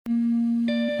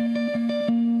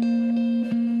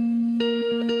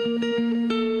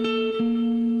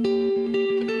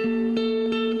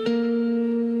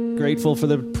grateful for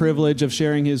the privilege of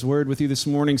sharing His Word with you this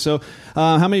morning. So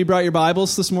how many brought your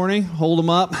Bibles this morning? Hold them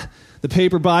up. The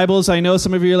paper Bibles. I know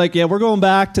some of you are like, yeah, we're going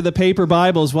back to the paper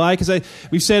Bibles. Why? Because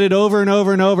we've said it over and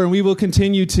over and over, and we will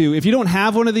continue to. If you don't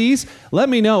have one of these, let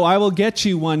me know. I will get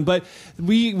you one. But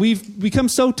we've become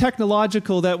so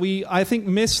technological that I think,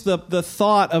 miss the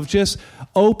thought of just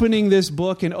opening this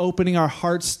book and opening our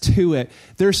hearts to it.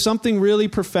 There's something really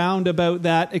profound about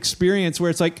that experience where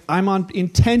it's like I'm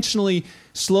intentionally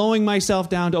slowing myself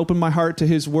down to open my heart to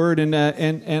His Word, and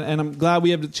I'm glad we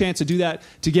have the chance to do that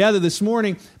together this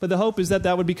morning. But the hope is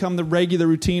that would become the regular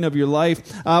routine of your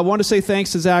life. I want to say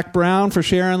thanks to Zach Brown for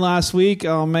sharing last week.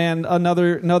 Oh man,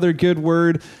 another good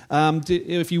word.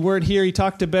 If you weren't here, he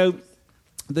talked about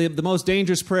the most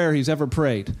dangerous prayer he's ever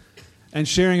prayed, and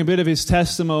sharing a bit of his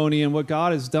testimony and what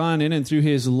God has done in and through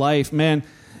his life. Man,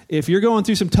 if you're going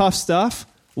through some tough stuff,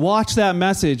 watch that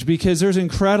message, because there's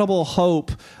incredible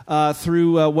hope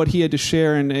through what he had to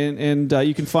share, and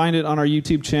you can find it on our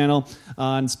YouTube channel,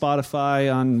 on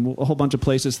Spotify, on a whole bunch of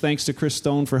places. Thanks to Chris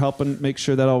Stone for helping make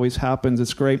sure that always happens.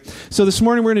 It's great. So this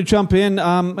morning we're going to jump in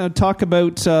and talk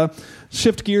about,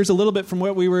 shift gears a little bit from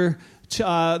what we were,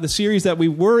 the series that we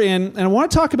were in, and I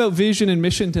want to talk about vision and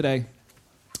mission today.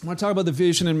 I want to talk about the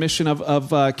vision and mission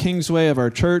of Kingsway, of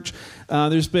our church.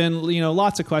 There's been,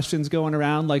 lots of questions going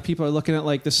around. Like, people are looking at,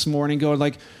 like, this morning going,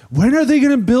 like, when are they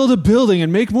going to build a building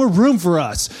and make more room for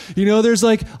us? There's,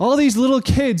 like, all these little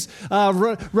kids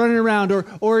running around. Or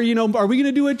are we going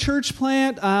to do a church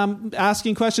plant?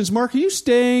 Asking questions. Mark, are you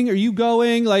staying? Are you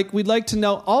going? Like, we'd like to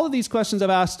know. All of these questions I've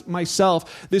asked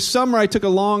myself. This summer, I took a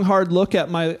long, hard look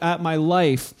at my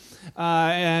life.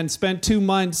 And spent 2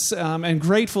 months, and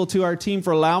grateful to our team for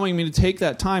allowing me to take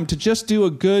that time to just do a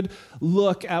good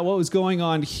look at what was going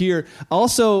on here.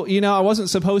 Also, I wasn't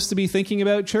supposed to be thinking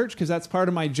about church because that's part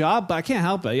of my job, but I can't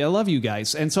help it. I love you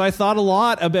guys. And so I thought a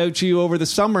lot about you over the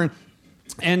summer.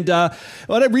 And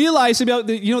what I realized about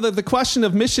the question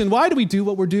of mission: why do we do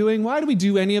what we're doing? Why do we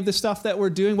do any of the stuff that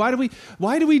we're doing? Why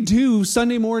do we do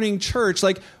Sunday morning church?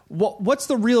 Like, what's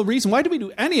the real reason? Why do we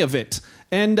do any of it?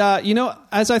 And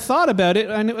as I thought about it,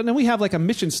 I know we have like a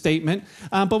mission statement,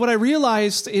 but what I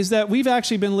realized is that we've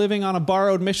actually been living on a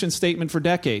borrowed mission statement for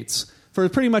decades. For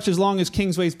pretty much as long as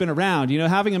Kingsway's been around,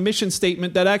 having a mission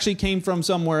statement that actually came from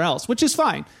somewhere else, which is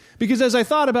fine. Because as I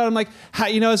thought about it, I'm like,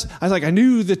 I was like, I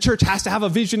knew the church has to have a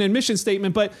vision and mission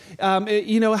statement, but how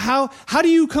do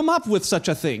you come up with such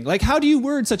a thing? Like, how do you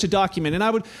word such a document? And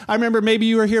I remember maybe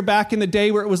you were here back in the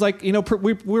day where it was like,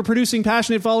 we're producing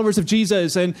passionate followers of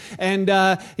Jesus, and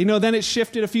then it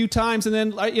shifted a few times, and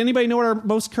then anybody know what our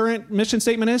most current mission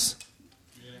statement is?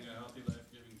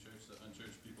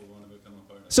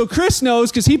 So Chris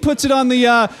knows because he puts it on the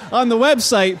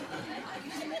website.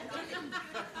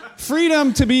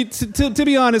 Freedom to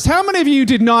be honest. How many of you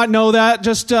did not know that?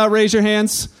 Just raise your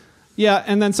hands. Yeah,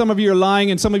 and then some of you are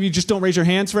lying, and some of you just don't raise your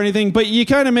hands for anything. But you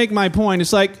kind of make my point.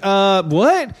 It's like,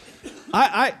 what?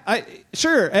 I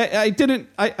didn't.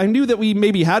 I knew that we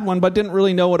maybe had one, but didn't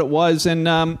really know what it was. And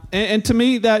to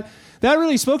me that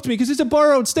really spoke to me because it's a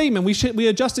borrowed statement. We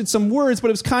adjusted some words, but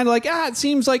it was kind of like, it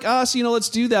seems like us. Let's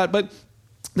do that. But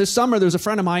this summer, there was a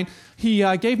friend of mine. He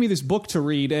gave me this book to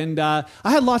read, and I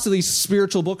had lots of these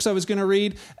spiritual books I was going to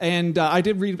read, and I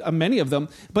did read many of them.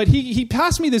 But he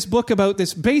passed me this book about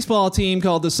this baseball team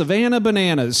called the Savannah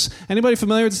Bananas. Anybody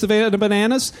familiar with the Savannah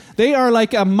Bananas? They are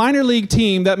like a minor league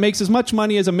team that makes as much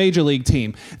money as a major league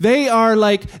team. They are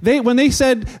like when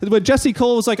Jesse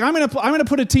Cole was like, I'm gonna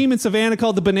put a team in Savannah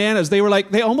called the Bananas. They were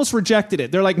like, they almost rejected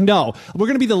it. They're like, no, we're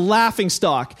gonna be the laughing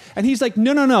stock. And he's like,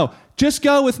 no. Just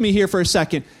go with me here for a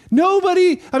second.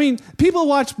 People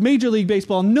watch Major League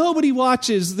Baseball. Nobody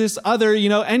watches this other,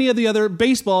 any of the other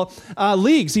baseball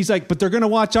leagues. He's like, but they're going to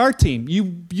watch our team.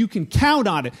 You can count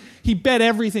on it. He bet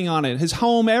everything on it, his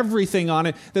home, everything on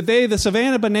it, that the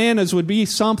Savannah Bananas would be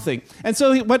something. And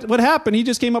so what happened, he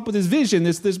just came up with his vision,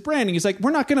 this branding. He's like,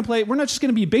 we're not just going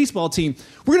to be a baseball team.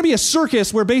 We're going to be a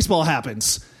circus where baseball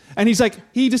happens. And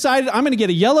he decided, I'm going to get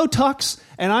a yellow tux,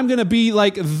 and I'm going to be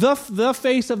like the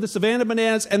face of the Savannah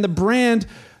Bananas, and the brand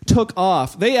took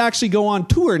off. They actually go on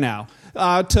tour now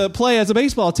to play as a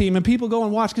baseball team, and people go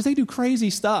and watch because they do crazy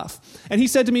stuff. And he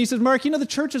said to me, Mark, the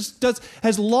church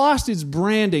has lost its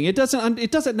branding. It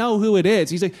doesn't know who it is.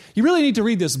 He's like, you really need to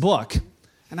read this book.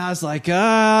 And I was like,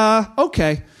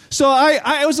 okay. So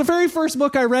it was the very first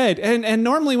book I read. And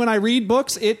normally when I read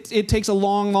books, it takes a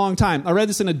long, long time. I read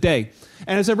this in a day.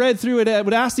 And as I read through it, I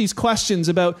would ask these questions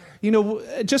about,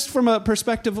 just from a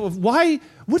perspective of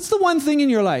what's the one thing in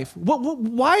your life?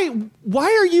 Why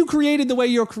are you created the way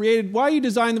you're created? Why are you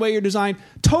designed the way you're designed?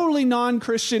 Totally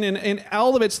non-Christian in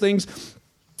all of its things.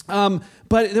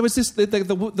 But there was this,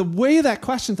 the way that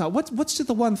question thought, what's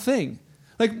the one thing?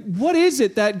 Like, what is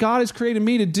it that God has created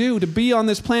me to do, to be on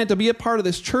this planet, to be a part of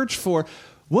this church for?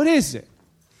 What is it?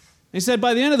 He said,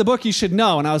 by the end of the book, you should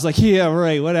know. And I was like, yeah,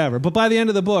 right, whatever. But by the end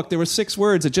of the book, there were 6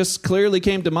 words that just clearly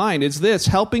came to mind. It's this: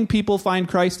 helping people find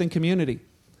Christ in community.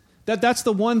 That's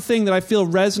the one thing that I feel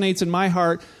resonates in my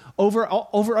heart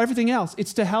over everything else.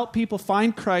 It's to help people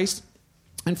find Christ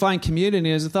and find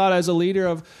community. As I thought, as a leader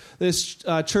of this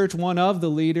church, one of the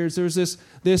leaders, there's this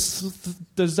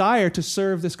desire to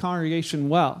serve this congregation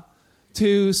well.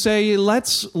 To say,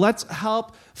 let's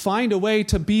help find a way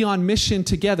to be on mission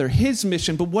together, his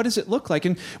mission. But what does it look like?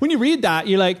 And when you read that,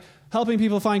 you're like, helping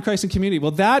people find Christ in community.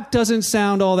 Well, that doesn't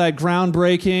sound all that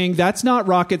groundbreaking. That's not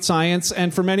rocket science.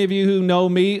 And for many of you who know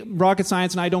me, rocket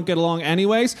science and I don't get along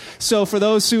anyways. So for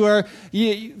those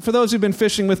who've been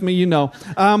fishing with me, you know.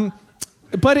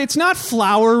 But it's not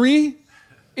flowery.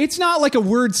 It's not like a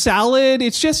word salad.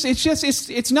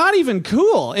 It's not even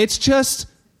cool. It's just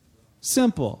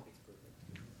simple.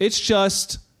 It's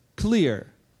just clear.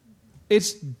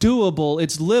 It's doable.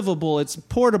 It's livable. It's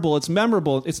portable. It's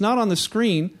memorable. It's not on the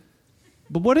screen.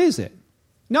 But what is it?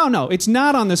 No, it's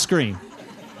not on the screen.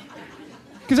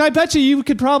 Because I bet you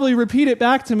could probably repeat it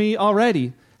back to me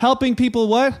already. Helping people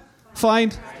what?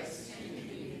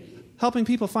 Helping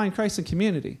people find Christ in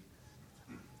community.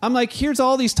 I'm like, here's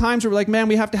all these times where we're like, man,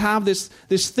 we have to have this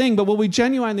thing, but what we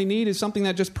genuinely need is something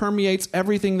that just permeates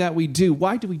everything that we do.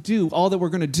 Why do we do all that we're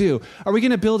going to do? Are we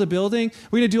going to build a building?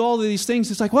 We're going to do all of these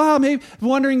things. It's like, wow, maybe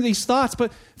wondering these thoughts,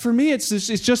 but for me, it's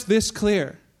just this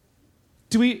clear.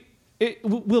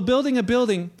 Will building a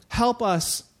building help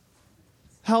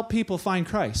people find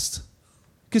Christ?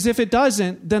 Because if it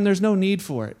doesn't, then there's no need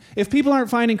for it. If people aren't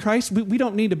finding Christ, we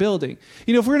don't need a building.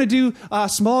 You know, if we're going to do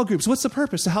small groups, what's the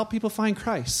purpose? To help people find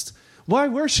Christ. Why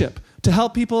worship? To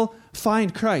help people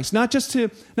find Christ. Not just to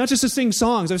sing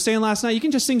songs. I was saying last night, you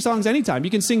can just sing songs anytime.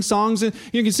 You can sing songs, and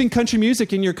you can sing country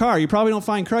music in your car. You probably don't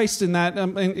find Christ in that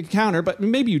encounter, but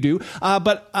maybe you do.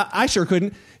 But I sure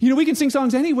couldn't. You know, we can sing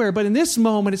songs anywhere, but in this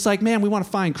moment, it's like, man, we want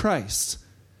to find Christ.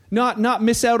 Not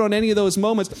miss out on any of those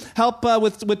moments. Help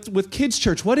with kids'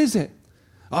 church. What is it?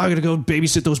 Oh, I'm going to go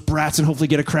babysit those brats and hopefully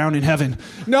get a crown in heaven.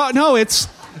 No, it's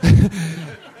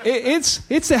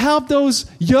it's to help those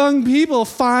young people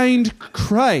find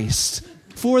Christ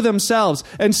for themselves.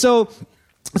 And so,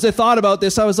 as I thought about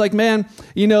this, I was like, man,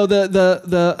 you know,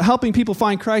 the helping people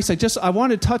find Christ. I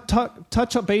want to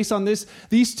touch up base on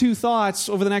these 2 thoughts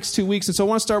over the next 2 weeks. And so I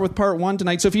want to start with part 1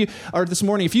 tonight. So this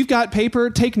morning, if you've got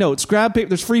paper, take notes. Grab paper.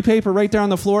 There's free paper right there on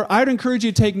the floor. I'd encourage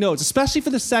you to take notes, especially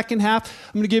for the second half.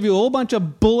 I'm going to give you a whole bunch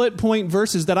of bullet point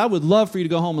verses that I would love for you to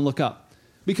go home and look up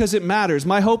because it matters.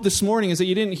 My hope this morning is that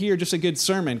you didn't hear just a good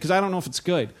sermon because I don't know if it's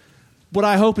good. What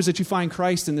I hope is that you find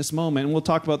Christ in this moment, and we'll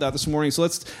talk about that this morning.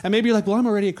 And maybe you're like, well, I'm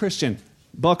already a Christian.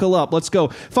 Buckle up. Let's go.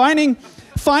 Finding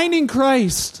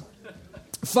Christ.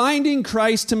 Finding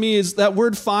Christ to me is that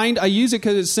word find. I use it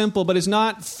because it's simple, but it's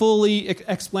not fully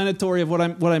explanatory of what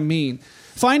I mean.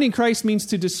 Finding Christ means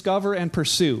to discover and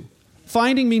pursue.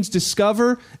 Finding means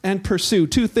discover and pursue.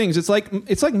 2 things. It's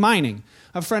like mining.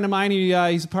 A friend of mine,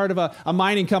 he's part of a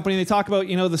mining company, and they talk about,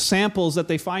 you know, the samples that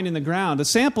they find in the ground. The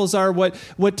samples are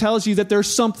what tells you that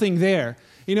there's something there.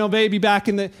 You know, maybe back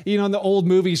in the old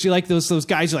movies, you like those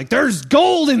guys, you're like, there's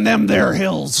gold in them there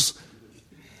hills,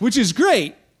 which is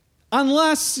great,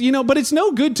 unless, you know, but it's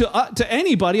no good to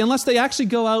anybody unless they actually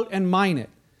go out and mine it.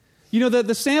 You know,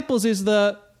 the samples it's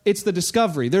the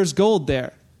discovery. There's gold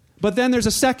there. But then there's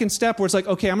a second step where it's like,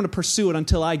 okay, I'm going to pursue it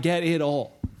until I get it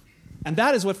all. And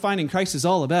that is what finding Christ is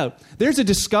all about. There's a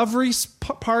discovery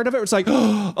part of it where it's like,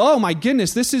 oh my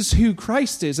goodness, this is who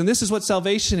Christ is, and this is what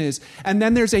salvation is. And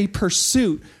then there's a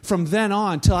pursuit from then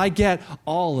on till I get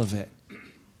all of it.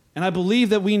 And I believe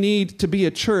that we need to be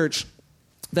a church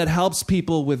that helps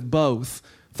people with both.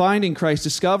 Finding Christ,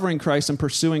 discovering Christ, and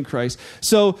pursuing Christ.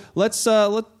 So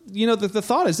the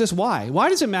thought is this: why? Why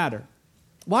does it matter?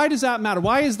 Why does that matter?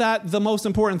 Why is that the most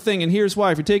important thing? And here's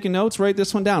why. If you're taking notes, write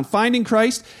this one down. Finding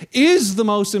Christ is the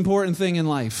most important thing in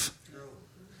life.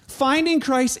 Finding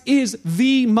Christ is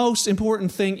the most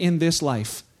important thing in this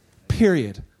life.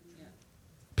 Period.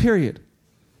 Period.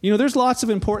 You know, there's lots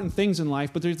of important things in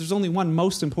life, but there's only one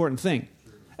most important thing.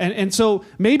 And so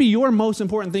maybe your most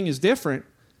important thing is different,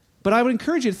 but I would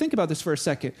encourage you to think about this for a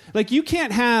second. Like, you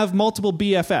can't have multiple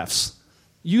BFFs.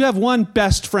 You have one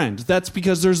best friend. That's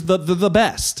because there's the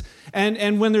best.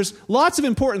 And when there's lots of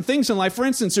important things in life, for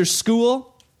instance, there's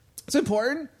school. It's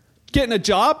important. Getting a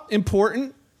job,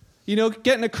 important. You know,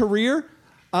 getting a career.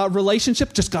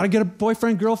 Relationship, just got to get a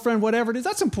boyfriend, girlfriend, whatever it is.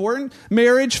 That's important.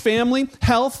 Marriage, family,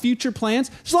 health, future plans.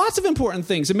 There's lots of important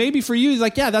things. And maybe for you,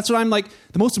 like, yeah, that's what I'm like,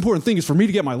 the most important thing is for me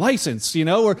to get my license,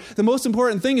 or the most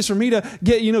important thing is for me to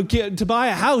get to buy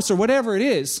a house or whatever it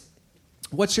is.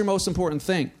 What's your most important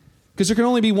thing? Because there can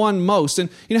only be one most. And,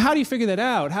 how do you figure that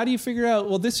out? How do you figure out,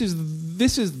 well, this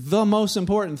is the most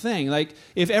important thing? Like,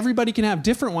 if everybody can have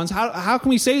different ones, how can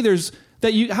we say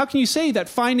how can you say that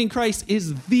finding Christ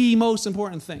is the most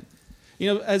important thing?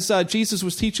 As Jesus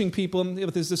was teaching people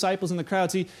with his disciples in the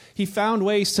crowds, he found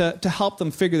ways to help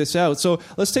them figure this out. So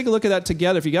let's take a look at that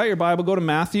together. If you got your Bible, go to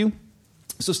Matthew.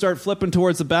 So start flipping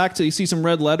towards the back till you see some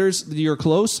red letters. You're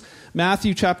close.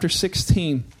 Matthew chapter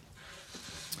 16.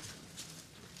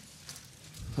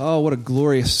 Oh, what a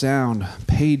glorious sound.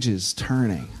 Pages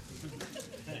turning.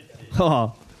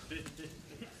 Oh.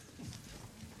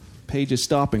 Pages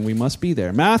stopping. We must be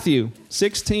there. Matthew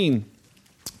 16,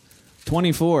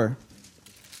 24.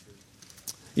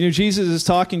 Jesus is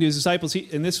talking to his disciples.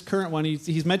 In this current one,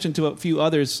 he's mentioned to a few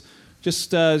others.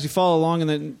 Just as you follow along in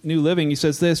the New Living, he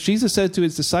says this. Jesus said to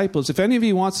his disciples, if any of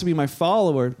you wants to be my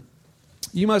follower,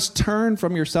 you must turn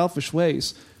from your selfish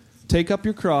ways. Take up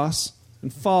your cross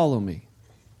and follow me.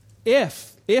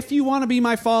 If you want to be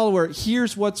my follower,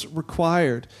 here's what's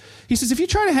required. He says, if you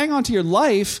try to hang on to your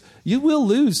life, you will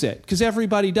lose it, because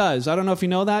everybody does. I don't know if you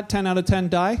know that. 10 out of 10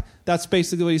 die. That's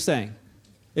basically what he's saying.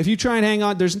 If you try and hang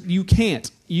on, you can't.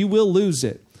 You will lose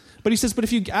it. But he says, but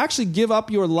if you actually give up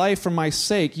your life for my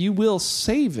sake, you will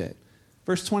save it.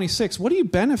 Verse 26, what do you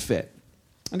benefit?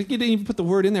 I think you didn't even put the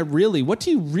word in there, really. What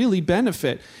do you really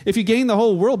benefit? If you gain the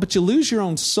whole world, but you lose your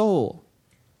own soul,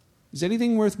 is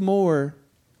anything worth more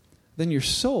than your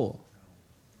soul?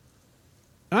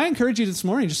 And I encourage you this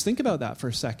morning, just think about that for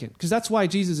a second, because that's why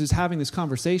Jesus is having this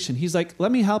conversation. He's like,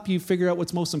 let me help you figure out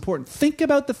what's most important. Think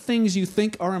about the things you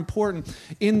think are important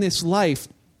in this life,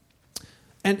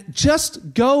 and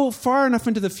just go far enough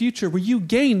into the future where you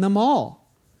gain them all.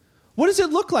 What does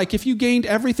it look like if you gained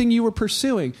everything you were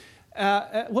pursuing?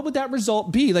 What would that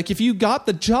result be? Like, if you got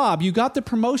the job, you got the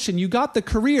promotion, you got the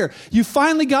career, you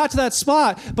finally got to that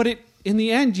spot, but in the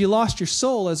end, you lost your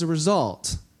soul as a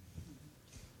result.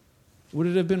 Would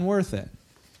it have been worth it?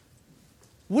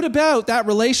 What about that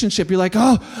relationship? You're like,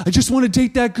 oh, I just want to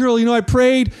date that girl. I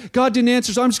prayed. God didn't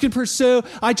answer, so I'm just going to pursue.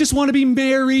 I just want to be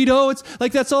married. Oh, it's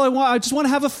like, that's all I want. I just want to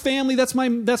have a family. That's my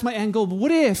end goal. But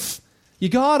what if you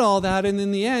got all that and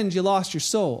in the end you lost your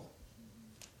soul?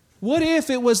 What if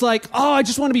it was like, oh, I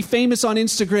just want to be famous on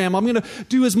Instagram. I'm going to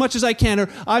do as much as I can. Or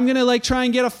I'm going to try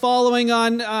and get a following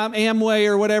on Amway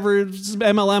or whatever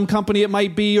MLM company it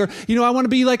might be. Or, I want to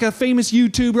be like a famous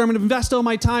YouTuber. I'm going to invest all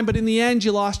my time. But in the end,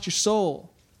 you lost your soul.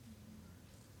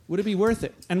 Would it be worth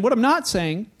it? And what I'm not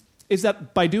saying is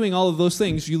that by doing all of those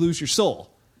things, you lose your soul.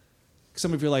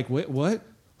 Some of you are like, what?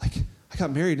 Like, I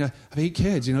got married and I have 8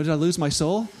 kids. Did I lose my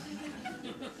soul?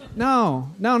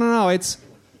 No. It's...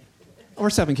 or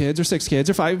 7 kids, or 6 kids,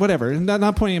 or 5, whatever.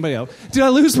 Not pointing anybody out. Did I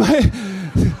lose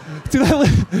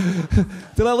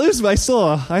my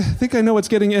soul? I think I know what's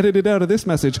getting edited out of this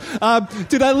message.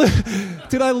 Did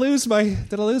I lose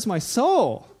my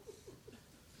soul?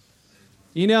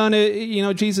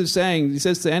 Jesus is saying, he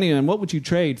says to anyone, what would you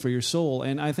trade for your soul?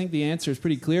 And I think the answer is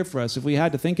pretty clear for us. If we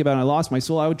had to think about it, I lost my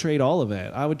soul, I would trade all of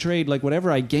it. I would trade whatever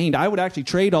I gained. I would actually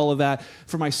trade all of that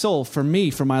for my soul, for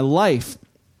me, for my life.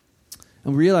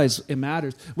 And we realize it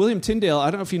matters. William Tyndale, I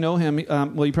don't know if you know him.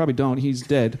 Well, you probably don't. He's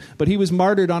dead. But he was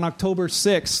martyred on October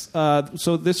 6th,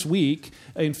 so this week,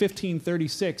 in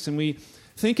 1536. And we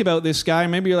think about this guy.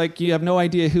 Maybe you're like, you have no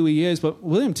idea who he is. But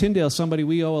William Tyndale is somebody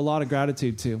we owe a lot of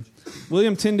gratitude to.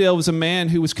 William Tyndale was a man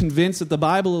who was convinced that the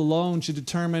Bible alone should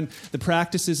determine the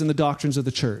practices and the doctrines of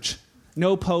the church.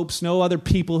 No popes, no other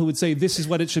people who would say this is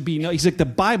what it should be. No, he's like, the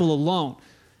Bible alone.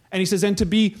 And he says,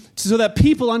 so that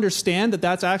people understand that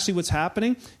that's actually what's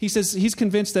happening, he says he's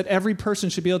convinced that every person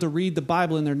should be able to read the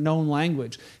Bible in their known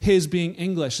language, his being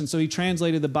English. And so he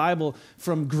translated the Bible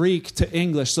from Greek to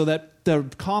English so that the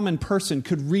common person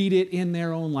could read it in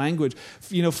their own language,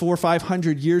 400 or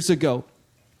 500 years ago.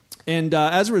 And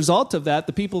as a result of that,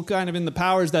 the people kind of in the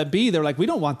powers that be, they're like, we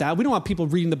don't want that. We don't want people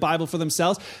reading the Bible for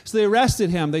themselves. So they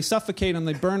arrested him. They suffocate him.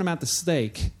 They burn him at the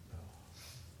stake.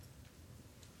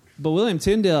 But William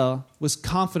Tyndale was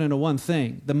confident of one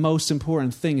thing. The most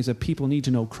important thing is that people need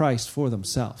to know Christ for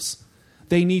themselves.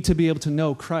 They need to be able to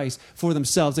know Christ for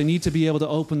themselves. They need to be able to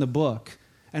open the book.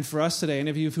 And for us today,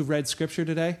 any of you who've read Scripture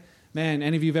today, man,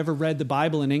 any of you who've ever read the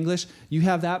Bible in English, you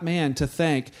have that man to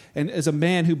thank. And as a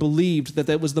man who believed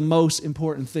that was the most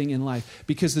important thing in life.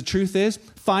 Because the truth is,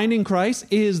 finding Christ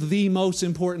is the most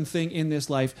important thing in this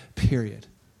life, period.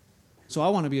 So I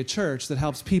want to be a church that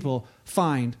helps people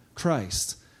find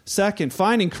Christ. Second,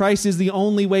 finding Christ is the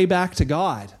only way back to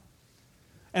God.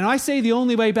 And I say the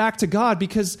only way back to God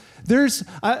because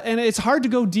and it's hard to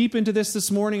go deep into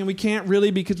this morning, and we can't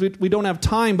really because we don't have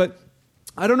time, but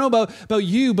I don't know about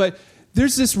you, but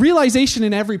there's this realization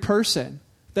in every person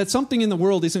that something in the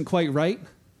world isn't quite right.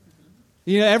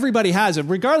 Everybody has it,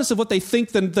 regardless of what they think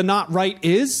the not right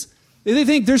is. They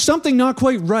think there's something not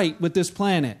quite right with this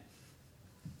planet.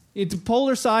 The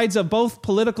polar sides of both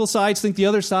political sides think the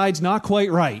other side's not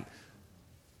quite right.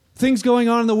 Things going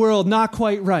on in the world, not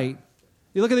quite right.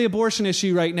 You look at the abortion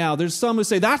issue right now. There's some who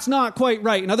say, that's not quite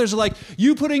right. And others are like,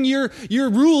 you putting your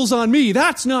rules on me,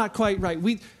 that's not quite right.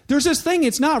 There's this thing,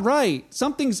 it's not right.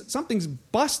 Something's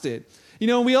busted.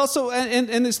 We also,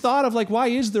 and this thought of like, why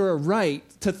is there a right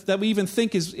that we even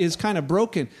think is kind of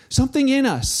broken? Something in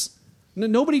us.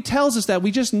 Nobody tells us that.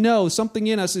 We just know something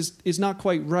in us is not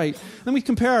quite right. Then we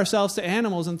compare ourselves to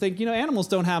animals and think, animals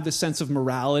don't have this sense of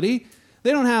morality.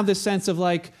 They don't have this sense of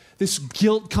like this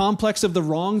guilt complex of the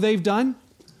wrong they've done.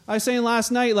 I was saying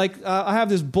last night, I have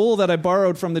this bull that I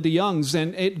borrowed from the DeYoungs,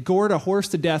 and it gored a horse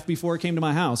to death before it came to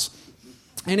my house.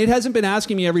 And it hasn't been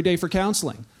asking me every day for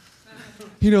counseling.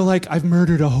 I've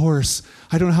murdered a horse.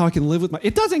 I don't know how I can live with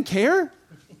It doesn't care.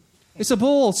 It's a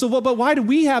bull. So, but why do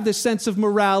we have this sense of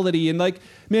morality and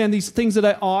these things that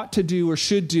I ought to do or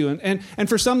should do? And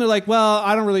for some, they're like, well,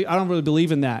 I don't really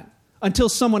believe in that. Until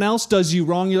someone else does you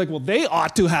wrong, you're like, well, they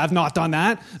ought to have not done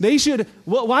that. They should.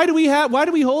 Well, why do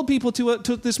we hold people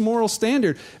to this moral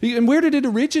standard? And where did it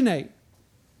originate?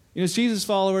 As Jesus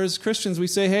followers, Christians, we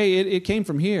say, hey, it came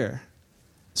from here.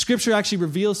 Scripture actually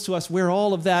reveals to us where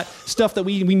all of that stuff that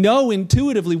we know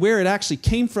intuitively where it actually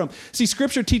came from. See,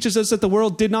 Scripture teaches us that the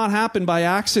world did not happen by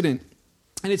accident,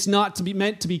 and it's not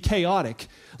meant to be chaotic.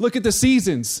 Look at the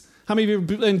seasons. How many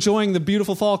of you are enjoying the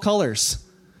beautiful fall colors?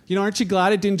 Aren't you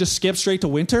glad it didn't just skip straight to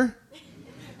winter?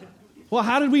 Well,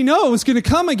 how did we know it was going to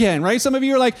come again, right? Some of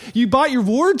you are like, you bought your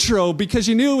wardrobe because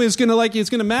you knew it was going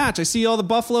to match. I see all the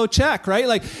buffalo check,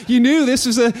 right? You knew this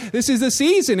is the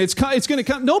season. It's going to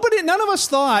come. None of us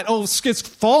thought,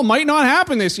 fall might not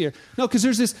happen this year. No, because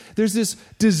there's this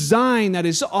design that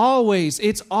is always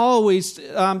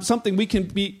something we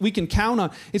can count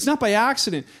on. It's not by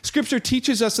accident. Scripture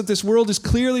teaches us that this world is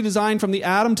clearly designed from the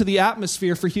atom to the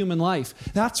atmosphere for human life.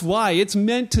 That's why it's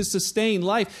meant to sustain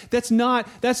life. That's not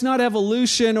evolution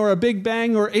or a Big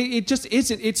Bang, or it just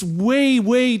isn't. It's way,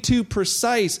 way too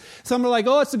precise. Some are like,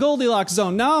 oh, it's the Goldilocks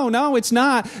zone. No, it's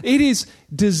not. It is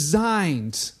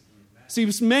designed. See,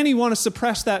 many want to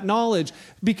suppress that knowledge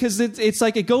because it's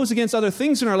like it goes against other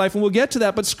things in our life, and we'll get to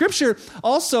that. But Scripture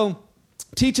also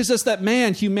teaches us that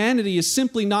humanity is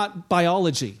simply not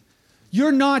biology.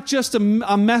 You're not just a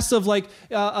mess of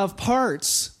of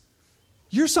parts.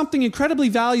 You're something incredibly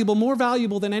valuable, more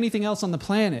valuable than anything else on the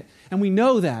planet, and we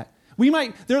know that.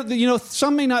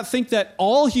 Some may not think that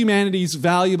all humanity is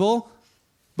valuable,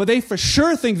 but they for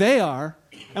sure think they are.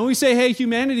 And we say, hey,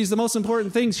 humanity is the most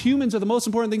important things. Humans are the most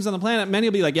important things on the planet. Many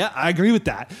will be like, yeah, I agree with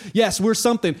that. Yes, we're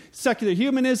something. Secular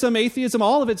humanism, atheism,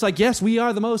 all of it's like, yes, we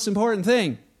are the most important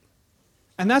thing.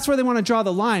 And that's where they want to draw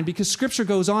the line, because Scripture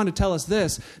goes on to tell us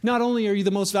this. Not only are you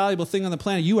the most valuable thing on the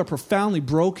planet, you are profoundly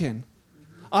broken.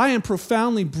 I am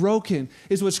profoundly broken,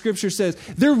 is what Scripture says.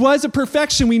 There was a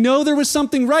perfection. We know there was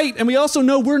something right, and we also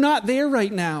know we're not there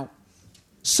right now.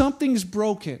 Something's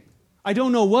broken. I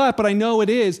don't know what, but I know it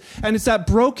is. And it's that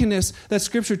brokenness that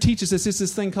Scripture teaches us. It's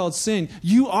this thing called sin.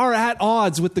 You are at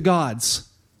odds with the gods.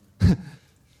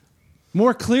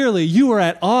 More clearly, you are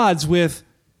at odds with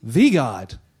the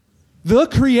God, the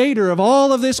creator of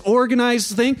all of this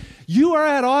organized thing. You are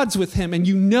at odds with him, and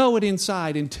you know it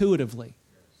inside intuitively.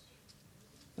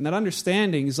 And that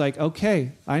understanding is like,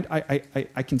 okay, I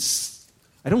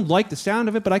don't like the sound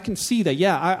of it, but I can see that,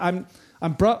 yeah,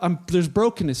 there's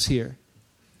brokenness here.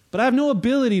 But I have no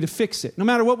ability to fix it. No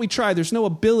matter what we try, there's no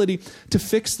ability to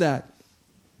fix that.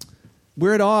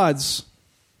 We're at odds,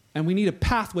 and we need a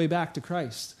pathway back to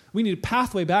Christ. We need a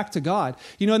pathway back to God.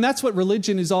 And that's what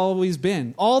religion has always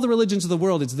been. All the religions of the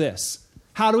world, it's this.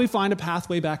 How do we find a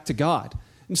pathway back to God?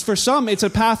 And for some, it's a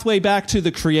pathway back to the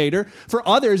Creator. For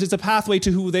others, it's a pathway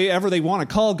to whoever they want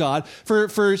to call God.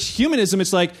 For humanism,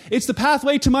 it's like, it's the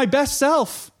pathway to my best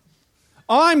self.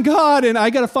 I'm God, and I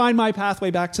got to find my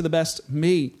pathway back to the best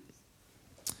me.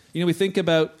 We think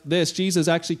about this. Jesus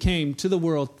actually came to the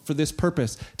world for this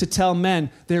purpose, to tell men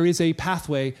there is a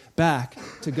pathway back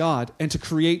to God and to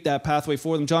create that pathway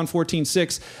for them. John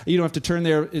 14:6, you don't have to turn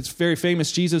there. It's very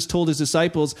famous. Jesus told his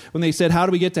disciples when they said, how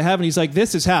do we get to heaven? He's like,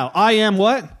 this is how. I am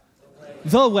what?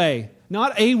 The way.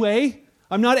 Not a way.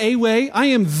 I'm not a way. I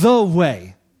am the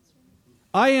way.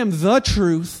 I am the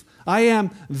truth. I am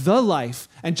the life.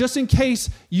 And just in case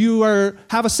you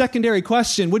have a secondary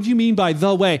question, what do you mean by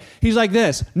the way? He's like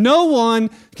this: no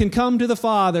one can come to the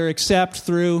Father except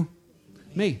through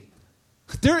me.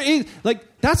 There is,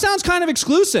 that sounds kind of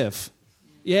exclusive.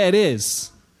 Yeah, it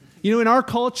is. In our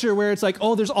culture where it's like,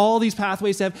 oh, there's all these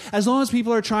pathways to have, as long as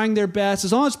people are trying their best,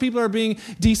 as long as people are being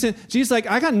decent, Jesus is like,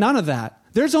 I got none of that.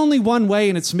 There's only one way,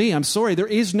 and it's me. I'm sorry. There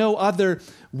is no other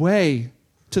way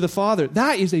to the Father.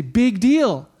 That is a big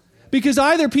deal. Because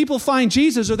either people find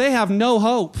Jesus or they have no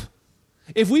hope.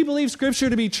 If we believe Scripture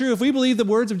to be true, if we believe the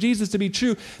words of Jesus to be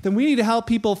true, then we need to help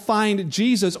people find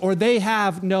Jesus or they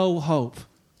have no hope.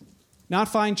 Not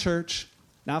find church,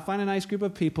 not find a nice group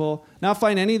of people, not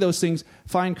find any of those things.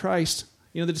 Find Christ.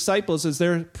 The disciples, as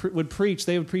they would preach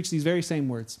these very same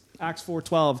words. Acts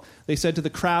 4:12, they said to the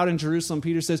crowd in Jerusalem,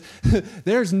 Peter says,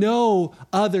 there's no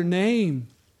other name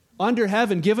under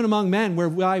heaven given among men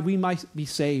whereby we might be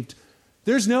saved.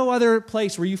 There's no other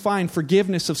place where you find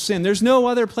forgiveness of sin. There's no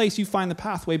other place you find the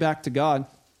pathway back to God.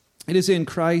 It is in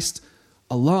Christ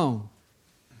alone.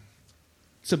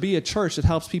 To be a church that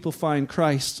helps people find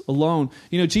Christ alone.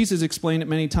 Jesus explained it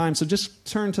many times, so just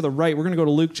turn to the right. We're going to go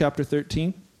to Luke chapter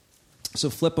 13.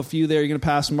 So flip a few there. You're going to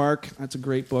pass Mark. That's a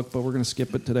great book, but we're going to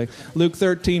skip it today. Luke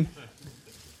 13,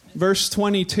 verse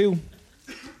 22.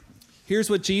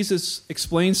 Here's what Jesus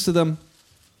explains to them.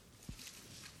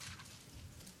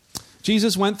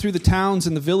 Jesus went through the towns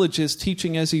and the villages,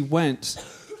 teaching as he went.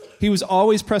 He was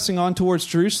always pressing on towards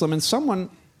Jerusalem, and someone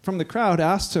from the crowd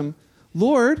asked him,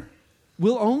 Lord,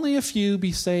 will only a few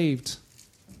be saved?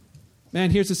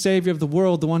 Man, here's the Savior of the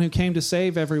world, the one who came to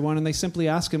save everyone, and they simply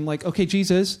ask him, okay,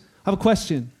 Jesus, I have a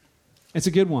question. It's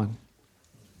a good one.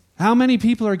 How many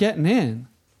people are getting in?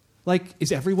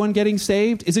 Is everyone getting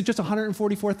saved? Is it just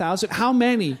 144,000? How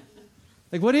many?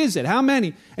 What is it? How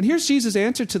many? And here's Jesus'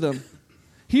 answer to them.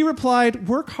 He replied,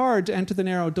 work hard to enter the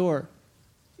narrow door.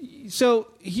 So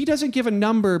he doesn't give a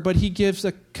number, but he gives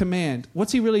a command.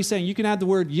 What's he really saying? You can add the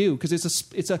word you, because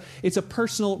it's a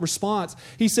personal response.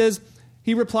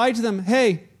 He replied to them,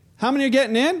 hey, how many are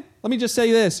getting in? Let me just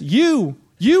say this. You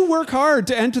work hard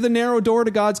to enter the narrow door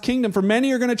to God's kingdom, for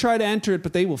many are going to try to enter it,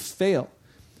 but they will fail.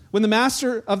 When the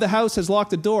master of the house has locked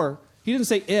the door, he doesn't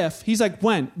say if, he's like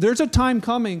when. There's a time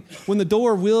coming when the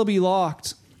door will be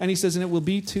locked. And he says, and it will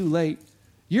be too late.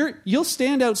 You'll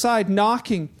stand outside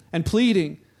knocking and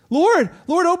pleading, Lord,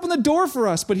 open the door for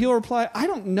us. But he'll reply, I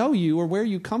don't know you or where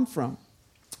you come from.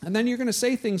 And then you're going to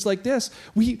say things like this,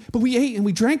 but we ate and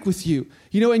we drank with you,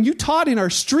 and you taught in our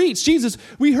streets. Jesus,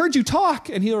 we heard you talk.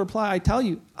 And he'll reply, I tell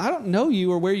you, I don't know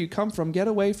you or where you come from. Get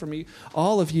away from me,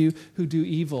 all of you who do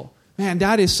evil. Man,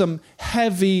 that is some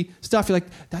heavy stuff. You're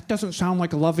like, that doesn't sound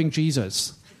like a loving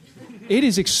Jesus. It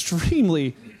is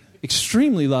extremely,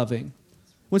 extremely loving.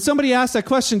 When somebody asks that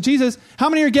question, Jesus, how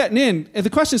many are getting in? And the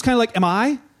question is kind of like, am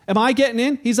I? Am I getting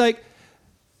in? He's like,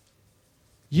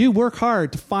 you work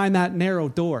hard to find that narrow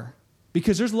door,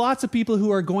 because there's lots of people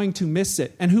who are going to miss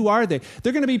it. And who are they?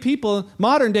 They're going to be people,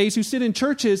 modern days, who sit in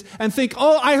churches and think,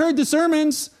 oh, I heard the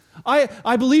sermons.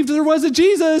 I believed there was a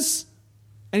Jesus.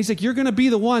 And he's like, you're going to be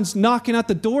the ones knocking at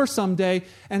the door someday.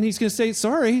 And he's going to say,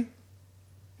 sorry,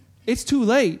 it's too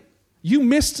late. You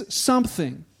missed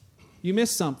something. You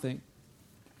missed something.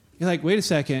 You're like, wait a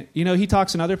second. He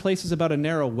talks in other places about a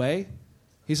narrow way.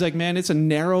 He's like, man, it's a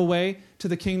narrow way to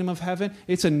the kingdom of heaven.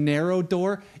 It's a narrow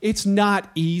door. It's not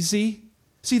easy.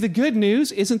 See, the good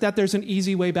news isn't that there's an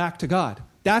easy way back to God.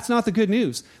 That's not the good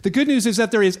news. The good news is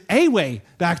that there is a way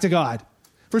back to God.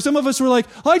 For some of us, we're like,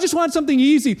 oh, I just want something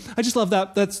easy. I just love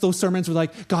that. That's those sermons where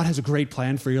like, God has a great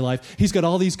plan for your life. He's got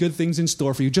all these good things in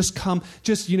store for you. Just come,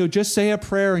 just say a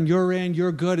prayer and you're in,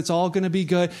 you're good. It's all going to be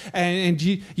good. And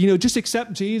just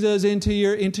accept Jesus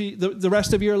into the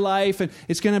rest of your life, and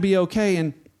it's going to be okay.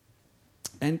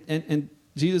 And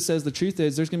Jesus says the truth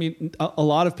is there's going to be a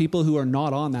lot of people who are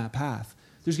not on that path.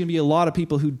 There's going to be a lot of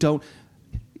people who don't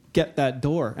get that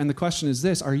door. And the question is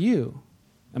this, are you?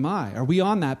 Am I? Are we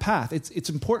on that path? It's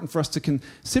important for us to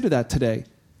consider that today.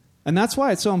 And that's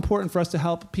why it's so important for us to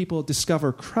help people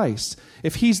discover Christ.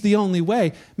 If he's the only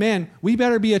way, man, we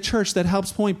better be a church that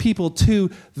helps point people to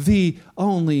the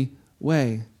only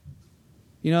way.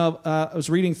 I was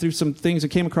reading through some things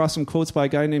and came across some quotes by a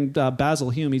guy named Basil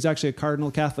Hume. He's actually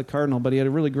a Catholic cardinal, but he had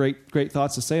a really great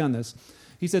thoughts to say on this.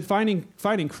 He said,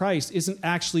 finding Christ isn't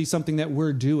actually something that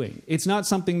we're doing. It's not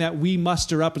something that we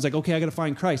muster up. It's like, okay, I got to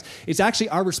find Christ. It's actually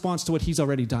our response to what he's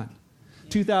already done.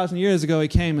 2,000 years ago, he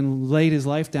came and laid his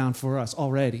life down for us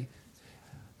already.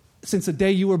 since the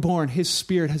day you were born, his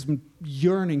Spirit has been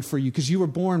yearning for you because you were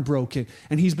born broken.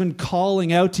 And he's been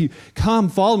calling out to you, come,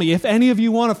 follow me. If any of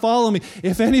you want to follow me,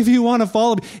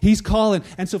 he's calling.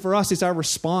 And so for us, it's our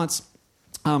response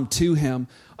to him.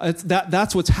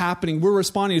 That's what's happening. We're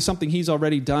responding to something he's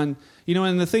already done.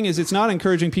 And the thing is, it's not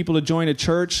encouraging people to join a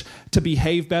church to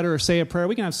behave better or say a prayer.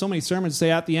 We can have so many sermons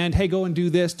say at the end, hey, go and do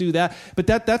this, do that. But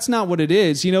that's not what it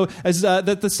is. As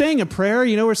the saying a prayer,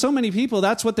 where so many people,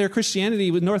 that's what their Christianity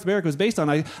with North America was based on.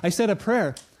 I said a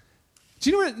prayer. Do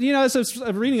you know, as I was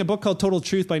reading a book called Total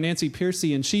Truth by Nancy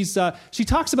Pearcey, and she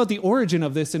talks about the origin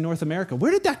of this in North America.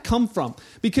 Where did that come from?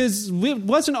 Because it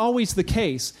wasn't always the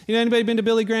case. Anybody been to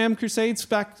Billy Graham crusades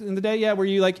back in the day? Yeah, where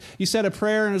you said a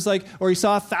prayer and it was or you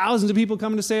saw thousands of people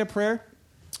coming to say a prayer?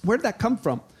 Where did that come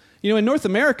from? In North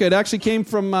America, it actually came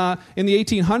from in the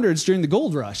 1800s during the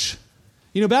gold rush.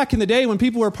 Back in the day when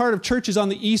people were part of churches on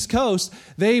the East Coast,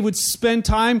 they would spend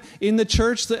time in the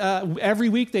church every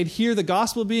week. They'd hear the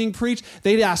gospel being preached.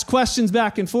 They'd ask questions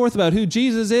back and forth about who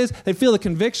Jesus is. They'd feel the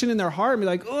conviction in their heart and be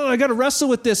like, oh, I got to wrestle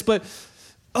with this, but,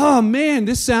 oh, man,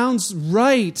 this sounds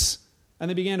right. And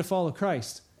they began to follow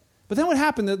Christ. But then what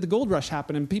happened? The gold rush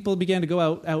happened, and people began to go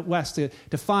out west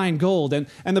to find gold. And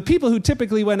the people who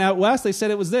typically went out west, they said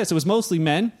it was this. It was mostly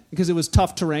men because it was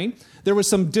tough terrain. There was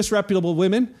some disreputable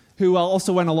women who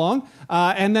also went along.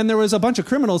 And then there was a bunch of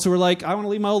criminals who were like, I want to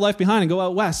leave my old life behind and go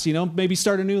out west, maybe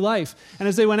start a new life. And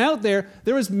as they went out there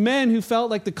was men who felt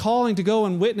like the calling to go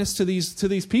and witness to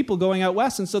these people going out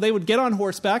west. And so they would get on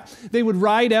horseback, they would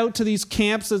ride out to these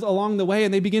camps along the way,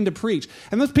 and they begin to preach.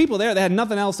 And those people there, they had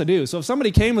nothing else to do. So if somebody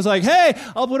came and was like, hey,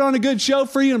 I'll put on a good show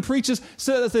for you and preach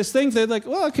this thing, they'd like,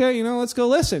 well, okay, let's go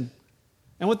listen.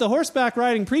 And what the horseback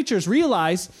riding preachers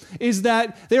realized is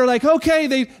that they were like, okay,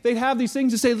 they'd have these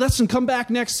things to say, listen, come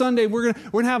back next Sunday. We're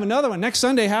gonna have another one. Next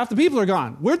Sunday, half the people are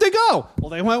gone. Where'd they go?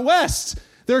 Well, they went west.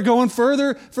 They're going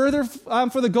further for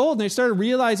the gold. And they started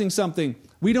realizing something.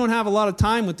 We don't have a lot of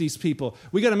time with these people.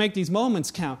 We got to make these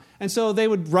moments count. And so they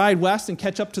would ride west and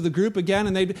catch up to the group again,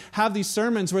 and they'd have these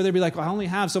sermons where they'd be like, well, I only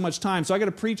have so much time, so I got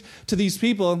to preach to these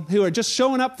people who are just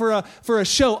showing up for a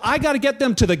show. I got to get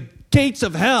them to the gates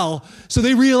of hell so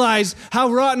they realize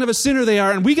how rotten of a sinner they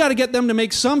are, and we got to get them to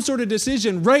make some sort of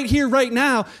decision right here, right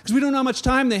now, because we don't know how much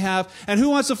time they have. And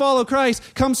who wants to follow Christ?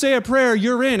 Come say a prayer,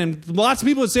 you're in. And lots of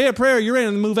people would say a prayer, you're in,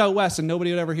 and move out west, and nobody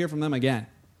would ever hear from them again.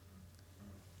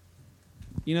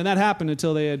 That happened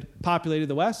until they had populated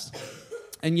the West.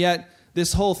 And yet,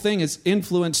 this whole thing has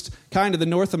influenced kind of the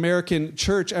North American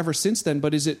church ever since then.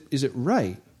 But is it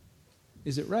right?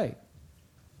 Is it right?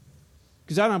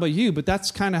 Because I don't know about you, but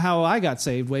that's kind of how I got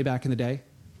saved way back in the day.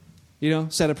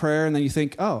 Said a prayer, and then you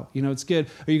think, oh, it's good.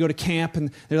 Or you go to camp,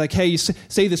 and they're like, hey, you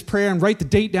say this prayer and write the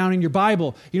date down in your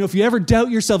Bible. If you ever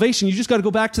doubt your salvation, you just got to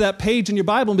go back to that page in your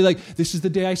Bible and be like, this is the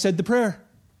day I said the prayer.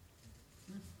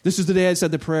 This is the day I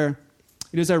said the prayer.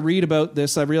 As I read about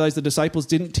this, I realize the disciples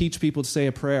didn't teach people to say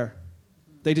a prayer.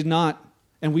 They did not,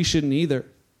 and we shouldn't either.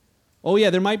 Oh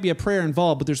yeah, there might be a prayer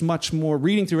involved, but there's much more.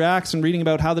 Reading through Acts and reading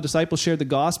about how the disciples shared the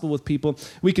gospel with people,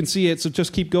 we can see it, so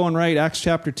just keep going right. Acts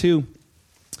chapter 2.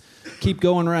 Keep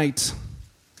going right. It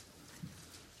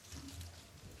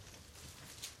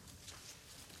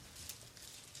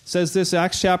says this,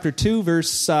 Acts chapter 2,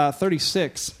 verse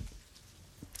 36.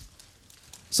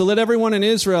 So let everyone in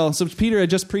Israel, so Peter had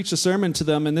just preached a sermon to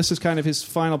them, and this is kind of his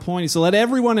final point. He said, let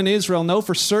everyone in Israel know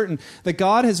for certain that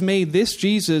God has made this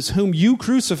Jesus, whom you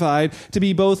crucified, to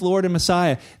be both Lord and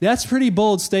Messiah. That's a pretty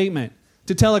bold statement,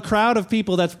 to tell a crowd of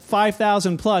people that's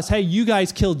 5,000 plus, hey, you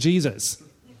guys killed Jesus.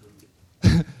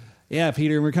 Yeah,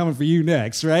 Peter, we're coming for you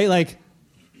next, right?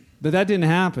 But that didn't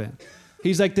happen.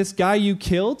 He's like, this guy you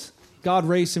killed, God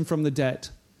raised him from the dead.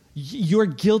 You're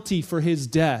guilty for his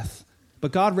death.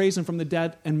 But God raised him from the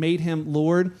dead and made him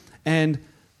Lord and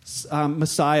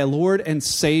Messiah, Lord and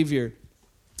Savior.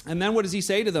 And then what does he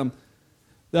say to them?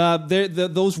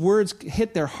 Those words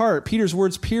hit their heart. Peter's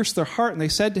words pierced their heart, and they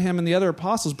said to him and the other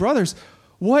apostles, brothers,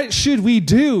 what should we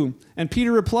do? And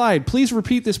Peter replied, please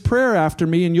repeat this prayer after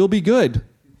me and you'll be good.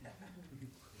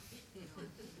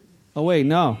 Oh, wait,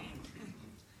 no.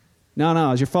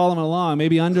 As you're following along,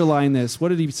 maybe underline this. What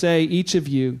did he say? Each of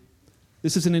you.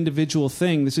 This is an individual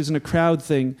thing. This isn't a crowd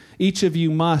thing. Each of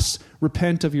you must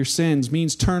repent of your sins.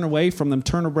 Means turn away from them,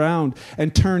 turn around,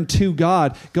 and turn to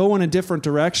God. Go in a different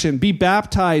direction. Be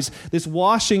baptized. This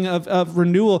washing of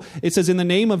renewal. It says, in the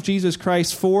name of Jesus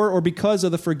Christ, for or because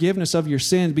of the forgiveness of your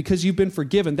sins. Because you've been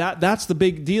forgiven. That's the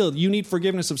big deal. You need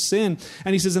forgiveness of sin.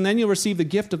 And he says, and then you'll receive the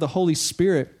gift of the Holy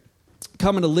Spirit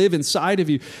coming to live inside of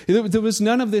you. There was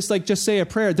none of this, just say a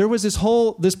prayer. There was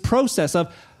this process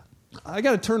of, I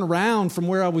got to turn around from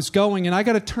where I was going, and I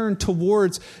got to turn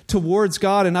towards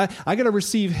God, and I got to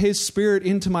receive His Spirit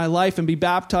into my life and be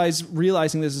baptized,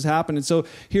 realizing this has happened. And so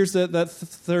here's the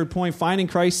third point. Finding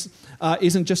Christ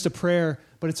isn't just a prayer,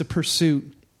 but it's a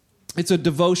pursuit. It's a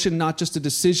devotion, not just a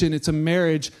decision. It's a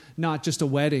marriage, not just a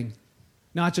wedding.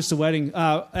 Not just a wedding.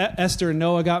 Esther and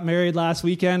Noah got married last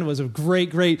weekend. It was a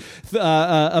great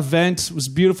event. It was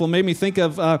beautiful. It made me think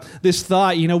of this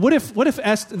thought. What if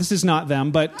Esther, this is not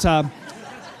them, but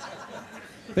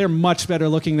they're much better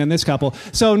looking than this couple.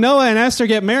 So Noah and Esther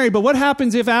get married, but what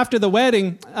happens if after the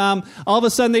wedding, all of a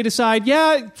sudden they decide,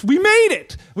 yeah, we made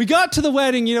it. We got to the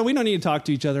wedding. We don't need to talk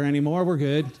to each other anymore. We're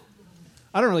good.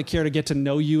 I don't really care to get to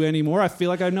know you anymore. I feel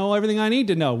like I know everything I need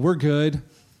to know. We're good.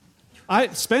 I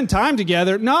spend time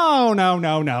together. No.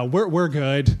 We're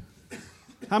good.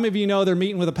 How many of you know they're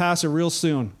meeting with a pastor real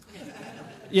soon?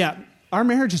 Yeah, our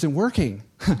marriage isn't working.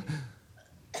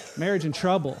 Marriage in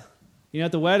trouble.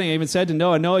 At the wedding, I even said to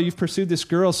Noah, you've pursued this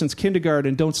girl since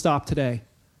kindergarten. Don't stop today.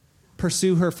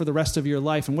 Pursue her for the rest of your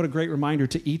life. And what a great reminder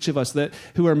to each of us that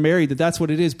who are married that that's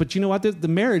what it is. But you know what? The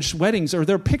marriage weddings are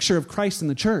their picture of Christ in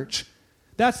the church.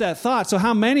 That's that thought. So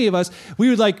how many of us,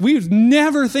 we would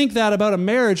never think that about a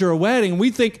marriage or a wedding. We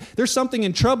think there's something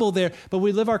in trouble there, but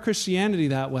we live our Christianity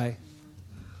that way.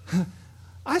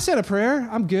 I said a prayer.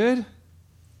 I'm good.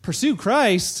 Pursue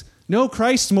Christ. Know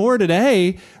Christ more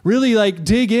today. Really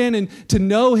dig in and to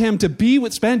know Him, to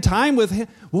spend time with Him.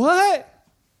 What?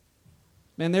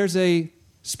 Man, there's a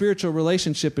spiritual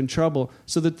relationship in trouble.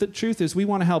 So the truth is we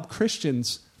want to help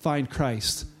Christians find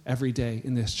Christ every day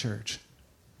in this church.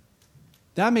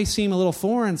 That may seem a little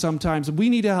foreign sometimes. We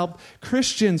need to help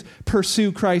Christians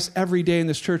pursue Christ every day in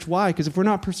this church. Why? Because if we're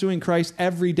not pursuing Christ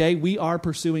every day, we are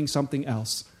pursuing something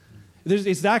else.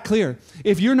 It's that clear.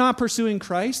 If you're not pursuing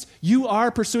Christ, you are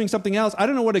pursuing something else. I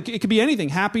don't know what it could be anything.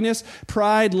 Happiness,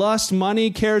 pride, lust, money,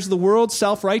 cares of the world,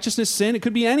 self-righteousness, sin. It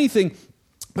could be anything.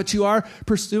 But you are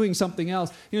pursuing something else.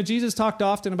 Jesus talked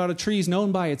often about a tree is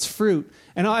known by its fruit.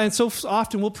 And so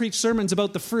often we'll preach sermons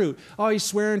about the fruit. Oh, you're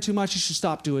swearing too much. You should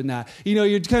stop doing that.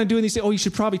 You're kind of doing these things. Oh, you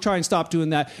should probably try and stop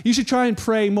doing that. You should try and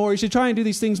pray more. You should try and do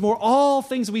these things more. All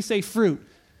things we say fruit.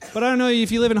 But I don't know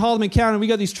if you live in Haldeman County, we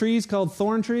got these trees called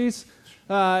thorn trees.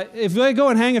 If I go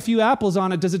and hang a few apples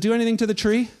on it, does it do anything to the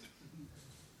tree?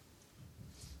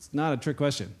 It's not a trick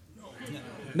question.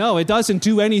 No, it doesn't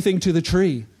do anything to the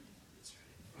tree.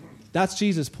 That's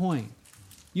Jesus' point.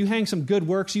 You hang some good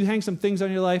works, you hang some things on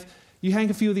your life, you hang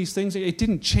a few of these things, it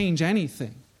didn't change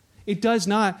anything. It does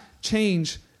not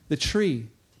change the tree.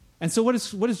 And so what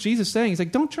is Jesus saying? He's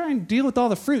like, don't try and deal with all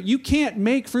the fruit. You can't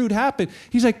make fruit happen.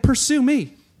 He's like, pursue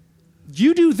me.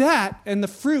 You do that, and the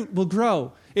fruit will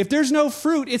grow. If there's no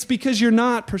fruit, it's because you're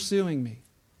not pursuing me.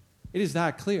 It is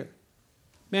that clear.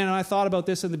 Man, and I thought about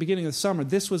this in the beginning of the summer.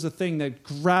 This was a thing that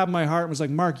grabbed my heart and was like,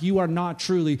 Mark, you are not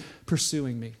truly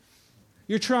pursuing me.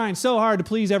 You're trying so hard to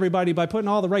please everybody by putting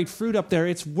all the right fruit up there.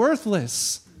 It's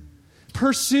worthless.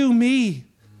 Pursue me.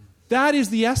 That is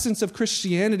the essence of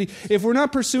Christianity. If we're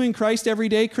not pursuing Christ every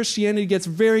day, Christianity gets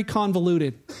very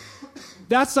convoluted.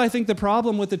 That's, I think, the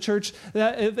problem with the church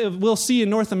that we'll see in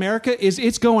North America is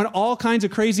it's going all kinds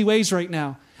of crazy ways right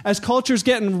now. As culture's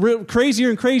getting crazier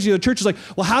and crazier, the church is like,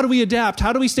 well, how do we adapt?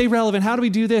 How do we stay relevant? How do we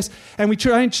do this? And we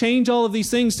try and change all of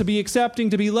these things to be accepting,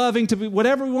 to be loving, to be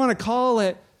whatever we want to call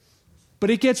it. But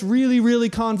it gets really, really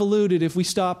convoluted if we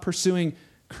stop pursuing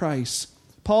Christ.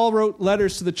 Paul wrote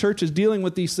letters to the churches dealing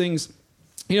with these things,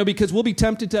 because we'll be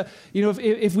tempted to,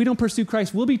 if we don't pursue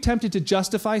Christ, we'll be tempted to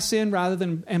justify sin rather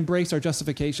than embrace our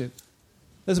justification.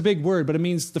 That's a big word, but it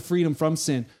means the freedom from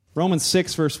sin. Romans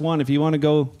 6, verse 1, if you want to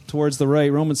go towards the right,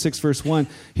 Romans 6, verse 1.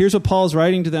 Here's what Paul's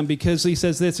writing to them because he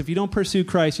says this, if you don't pursue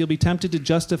Christ, you'll be tempted to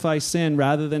justify sin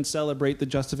rather than celebrate the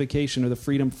justification or the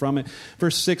freedom from it.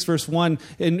 Verse 6, verse 1,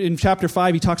 in chapter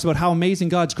 5, he talks about how amazing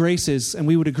God's grace is, and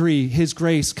we would agree, His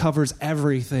grace covers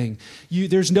everything.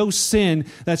 There's no sin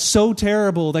that's so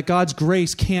terrible that God's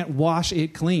grace can't wash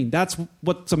it clean. That's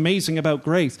what's amazing about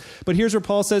grace. But here's what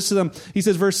Paul says to them. He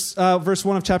says, verse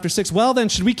 1 of chapter 6, well then,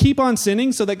 should we keep on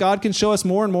sinning so that God can show us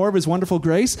more and more of His wonderful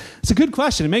grace? It's a good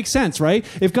question. It makes sense, right?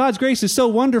 If God's grace is so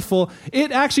wonderful,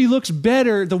 it actually looks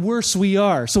better the worse we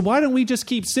are. So why don't we just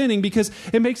keep sinning? Because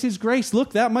it makes His grace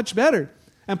look that much better.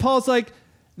 And Paul's like,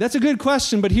 that's a good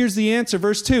question, but here's the answer.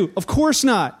 Verse 2, of course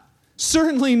not.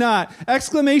 Certainly not.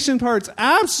 Exclamation parts,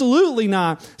 absolutely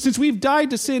not. Since we've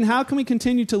died to sin, how can we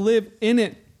continue to live in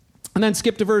it? And then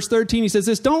skip to verse 13. He says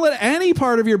this, don't let any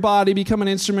part of your body become an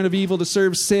instrument of evil to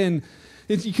serve sin.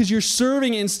 It's because you're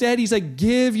serving. Instead, he's like,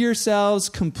 give yourselves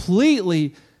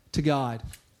completely to God.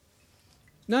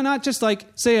 No, not just like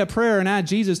say a prayer and add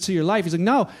Jesus to your life. He's like,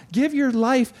 no, give your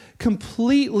life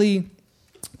completely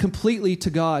to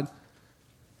God.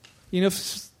 You know,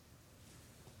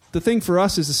 the thing for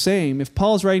us is the same. If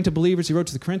Paul's writing to believers, he wrote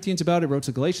to the Corinthians about it, wrote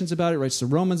to Galatians about it, writes to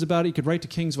Romans about it, he could write to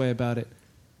Kingsway about it.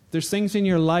 There's things in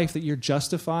your life that you're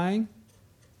justifying.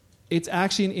 It's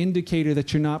actually an indicator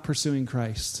that you're not pursuing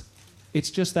Christ. It's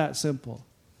just that simple.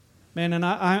 Man, and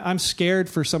I'm scared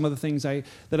for some of the things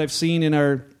that I've seen in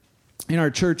our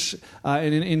church,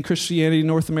 and in Christianity,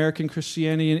 North American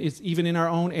Christianity, and it's even in our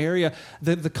own area,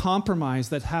 the compromise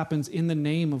that happens in the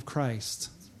name of Christ.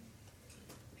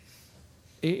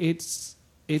 It's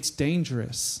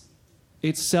dangerous.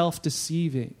 It's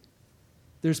self-deceiving.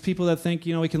 There's people that think,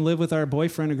 we can live with our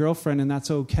boyfriend or girlfriend and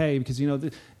that's okay because,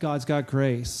 God's got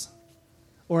grace.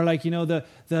 Or like,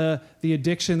 the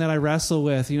addiction that I wrestle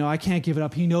with, I can't give it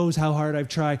up. He knows how hard I've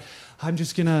tried. I'm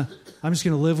just gonna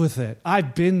live with it.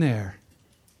 I've been there.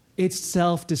 It's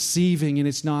self-deceiving and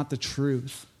it's not the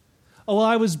truth. Oh, well,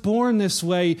 I was born this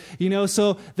way,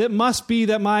 so that must be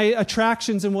that my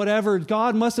attractions and whatever,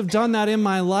 God must have done that in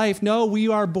my life. No, we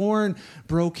are born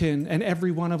broken, and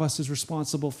every one of us is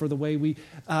responsible for the way we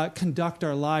conduct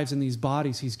our lives in these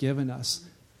bodies He's given us.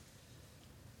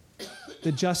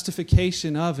 The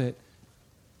justification of it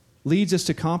leads us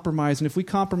to compromise, and if we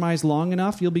compromise long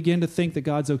enough, you'll begin to think that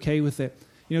God's okay with it.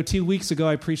 2 weeks ago,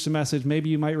 I preached a message. Maybe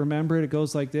you might remember it. It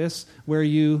goes like this, where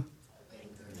you...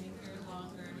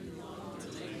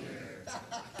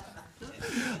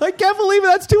 I can't believe it.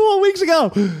 That's 2 whole weeks ago.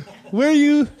 Where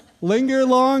you linger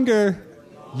longer,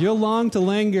 you'll long to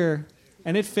linger.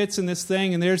 And it fits in this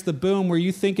thing. And there's the boom where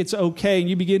you think it's okay. And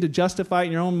you begin to justify it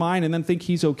in your own mind and then think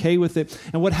He's okay with it.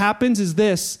 And what happens is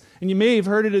this, and you may have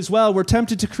heard it as well, we're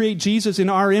tempted to create Jesus in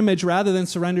our image rather than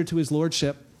surrender to His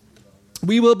lordship.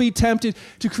 We will be tempted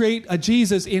to create a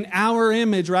Jesus in our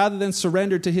image rather than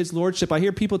surrender to His lordship. I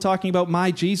hear people talking about my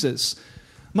Jesus.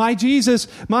 My Jesus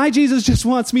just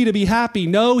wants me to be happy.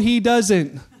 No, He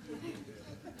doesn't.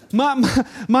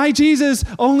 My Jesus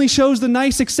only shows the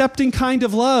nice, accepting kind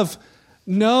of love.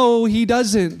 No, He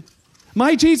doesn't.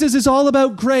 My Jesus is all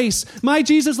about grace. My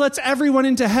Jesus lets everyone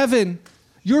into heaven.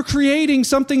 You're creating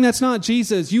something that's not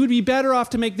Jesus. You would be better off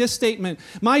to make this statement.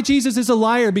 My Jesus is a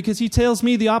liar because He tells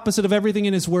me the opposite of everything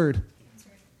in His word.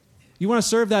 You want to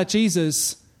serve that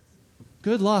Jesus?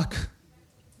 Good luck.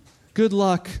 Good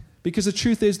luck. Because the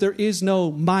truth is there is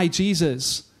no my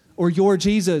Jesus or your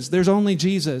Jesus. There's only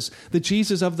Jesus. The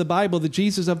Jesus of the Bible, the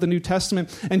Jesus of the New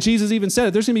Testament. And Jesus even said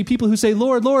it. There's going to be people who say,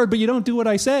 Lord, Lord, but you don't do what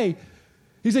I say.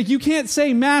 He's like, you can't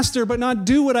say master but not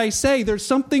do what I say. There's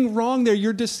something wrong there.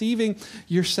 You're deceiving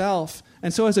yourself.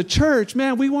 And so as a church,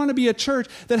 man, we want to be a church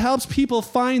that helps people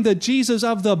find the Jesus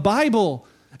of the Bible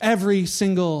every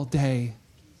single day.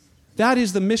 That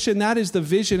is the mission. That is the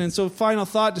vision. And so final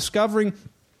thought,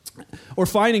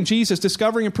 finding Jesus,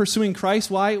 discovering and pursuing Christ.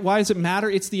 Why does it matter?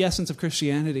 It's the essence of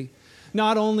Christianity.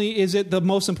 Not only is it the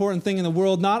most important thing in the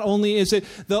world, not only is it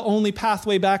the only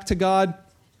pathway back to God,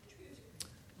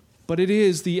 but it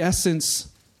is the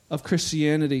essence of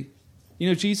Christianity.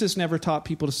 Jesus never taught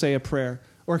people to say a prayer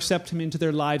or accept Him into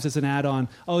their lives as an add-on.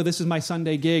 Oh, this is my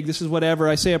Sunday gig. This is whatever.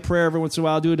 I say a prayer every once in a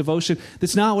while. I'll do a devotion.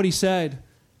 That's not what He said.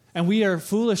 And we are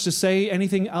foolish to say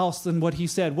anything else than what He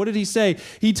said. What did He say?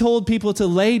 He told people to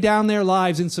lay down their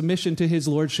lives in submission to His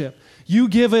lordship. You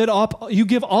give it up. You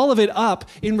give all of it up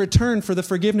in return for the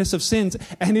forgiveness of sins,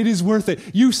 and it is worth it.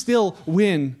 You still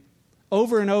win.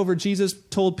 Over and over, Jesus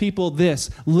told people this: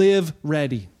 live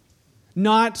ready.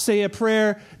 Not say a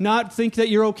prayer, not think that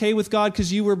you're okay with God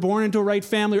because you were born into a right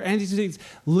family or anything.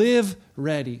 Live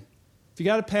ready. If you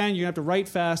got a pen, you're going to have to write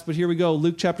fast, but here we go.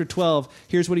 Luke chapter 12.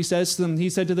 Here's what He says to them. He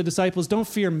said to the disciples, don't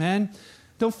fear men.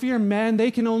 Don't fear men.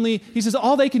 He says,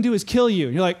 all they can do is kill you.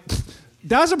 And you're like,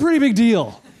 that's a pretty big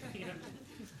deal.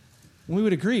 We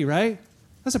would agree, right?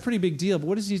 That's a pretty big deal. But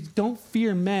what is He? Don't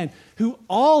fear men who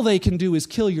all they can do is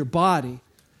kill your body.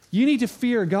 You need to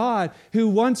fear God who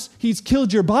once He's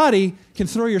killed your body can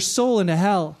throw your soul into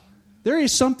hell. There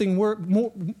is something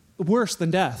worse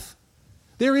than death.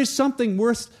 There is something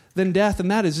worse than death, and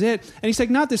that is it. And He's like,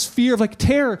 not this fear of like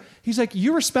terror. He's like,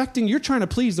 you're trying to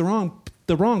please the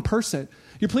wrong person.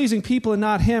 You're pleasing people and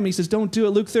not Him. He says, don't do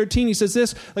it. Luke 13, He says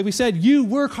this, like we said, you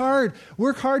work hard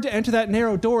to enter that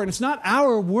narrow door. And it's not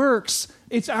our works,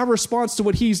 it's our response to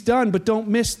what He's done, but don't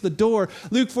miss the door.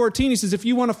 Luke 14, He says, if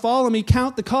you want to follow me,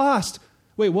 count the cost.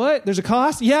 Wait, what? There's a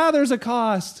cost? Yeah, there's a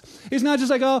cost. It's not just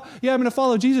like, oh, yeah, I'm going to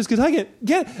follow Jesus because I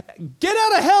get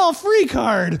out of hell free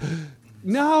card.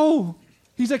 No.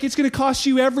 He's like, it's going to cost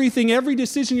you everything. Every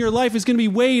decision in your life is going to be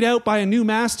weighed out by a new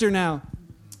master now.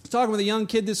 talking with a young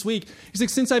kid this week. He's like,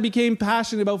 since I became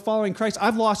passionate about following Christ,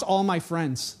 I've lost all my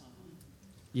friends.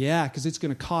 Yeah, because it's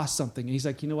going to cost something. And he's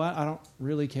like, you know what? I don't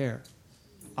really care.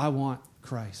 I want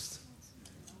Christ.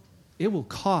 It will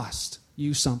cost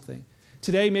you something.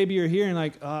 Today, maybe you're here and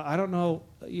like, I don't know,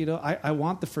 I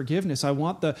want the forgiveness. I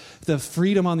want the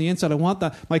freedom on the inside. I want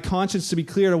my conscience to be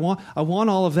cleared. I want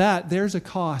all of that. There's a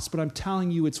cost, but I'm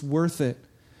telling you it's worth it.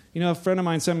 A friend of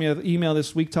mine sent me an email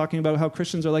this week talking about how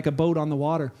Christians are like a boat on the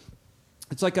water.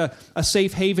 It's like a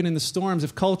safe haven in the storms.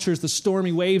 If culture is the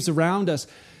stormy waves around us,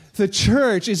 the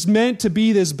church is meant to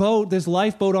be this boat, this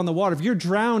lifeboat on the water. If you're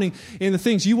drowning in the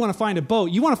things, you want to find a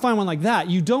boat. You want to find one like that.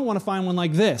 You don't want to find one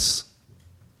like this.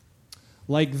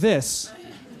 Like this.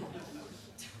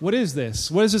 What is this?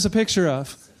 What is this a picture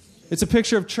of? It's a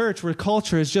picture of church where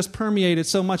culture has just permeated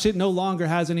so much it no longer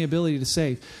has any ability to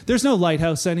save. There's no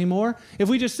lighthouse anymore. If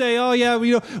we just say, oh yeah,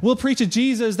 we'll preach a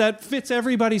Jesus that fits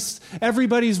everybody's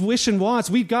wish and wants,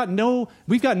 we've got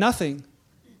nothing.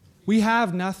 We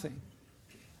have nothing.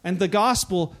 And the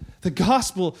gospel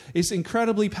is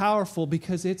incredibly powerful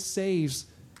because it saves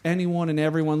anyone and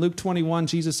everyone. Luke 21,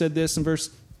 Jesus said this in verse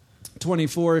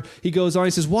 24. He goes on,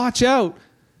 he says, watch out.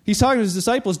 He's talking to his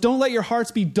disciples. Don't let your hearts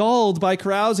be dulled by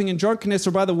carousing and drunkenness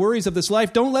or by the worries of this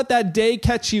life. Don't let that day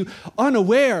catch you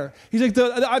unaware. He's like,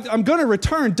 I'm going to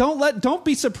return. Don't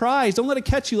be surprised. Don't let it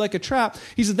catch you like a trap.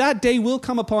 He said, that day will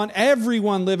come upon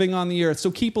everyone living on the earth.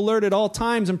 So keep alert at all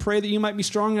times and pray that you might be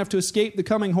strong enough to escape the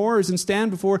coming horrors and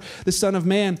stand before the Son of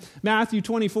Man. Matthew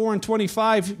 24 and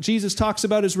 25, Jesus talks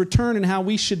about his return and how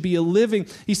we should be living.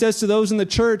 He says to those in the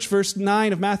church, verse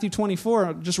 9 of Matthew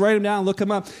 24, just write them down, look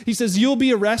them up. He says, you'll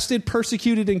be arrested,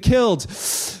 persecuted, and killed.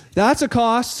 That's a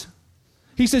cost.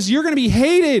 He says, you're going to be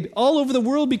hated all over the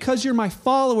world because you're my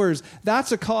followers.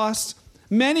 That's a cost.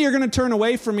 Many are going to turn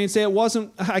away from me and say,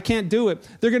 I can't do it.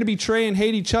 They're going to betray and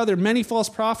hate each other. Many false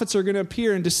prophets are going to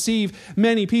appear and deceive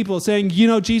many people saying,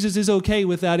 Jesus is okay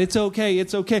with that. It's okay.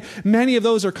 It's okay. Many of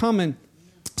those are coming.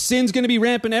 Sin's going to be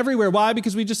rampant everywhere. Why?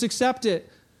 Because we just accept it.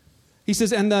 He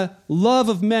says, and the love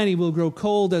of many will grow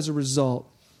cold as a result.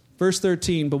 Verse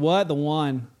 13, but what? The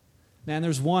one. Man,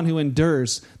 there's one who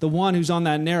endures. The one who's on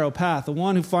that narrow path. The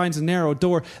one who finds a narrow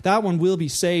door. That one will be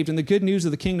saved. And the good news of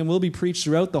the kingdom will be preached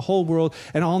throughout the whole world.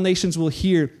 And all nations will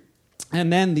hear.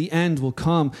 And then the end will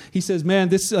come. He says, man,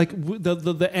 this is like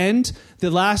the end, the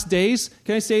last days.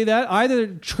 Can I say that?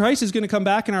 Either Christ is going to come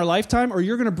back in our lifetime or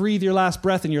you're going to breathe your last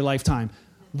breath in your lifetime.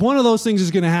 One of those things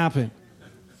is going to happen.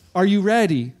 Are you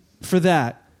ready for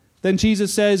that? Then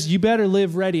Jesus says, you better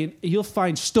live ready. And you'll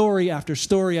find story after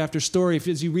story after story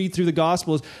as you read through the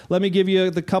Gospels. Let me give you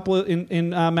the couple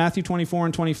in Matthew 24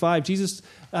 and 25. Jesus,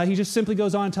 he just simply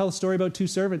goes on and tells a story about two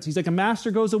servants. He's like, a master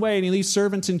goes away and he leaves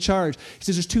servants in charge. He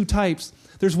says there's two types.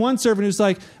 There's one servant who's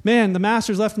like, man, the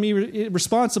master's left me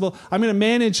responsible. I'm going to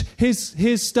manage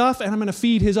his stuff and I'm going to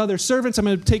feed his other servants. I'm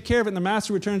going to take care of it. And the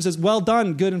master returns and says, well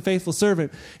done, good and faithful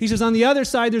servant. He says, on the other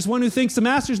side, there's one who thinks the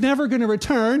master's never going to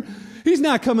return. He's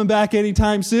not coming back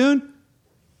anytime soon.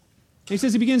 He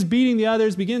says he begins beating the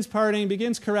others, begins partying,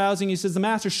 begins carousing. He says the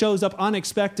master shows up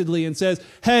unexpectedly and says,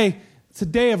 hey, it's a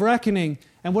day of reckoning.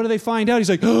 And what do they find out? He's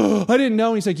like, oh, I didn't know.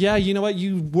 And he's like, yeah, you know what?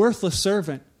 You worthless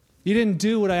servant. You didn't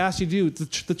do what I asked you to do.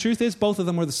 The truth is, both of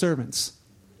them were the servants.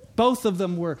 Both of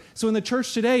them were. So in the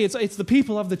church today, it's the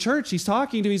people of the church he's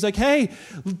talking to. He's like, hey,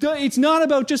 it's not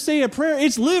about just say a prayer.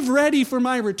 It's live ready for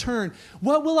my return.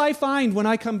 What will I find when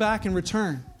I come back and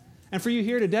return? And for you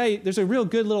here today, there's a real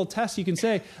good little test you can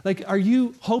say. Like, are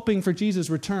you hoping for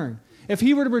Jesus' return? If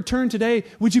he were to return today,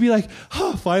 would you be like,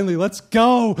 oh, finally, let's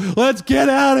go. Let's get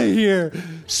out of here.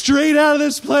 Straight out of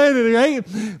this planet,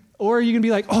 right? Or are you going to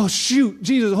be like, oh, shoot,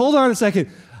 Jesus, hold on a second.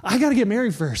 I got to get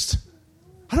married first.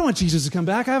 I don't want Jesus to come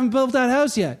back. I haven't built that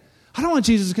house yet. I don't want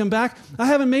Jesus to come back. I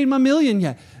haven't made my million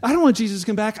yet. I don't want Jesus to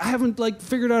come back. I haven't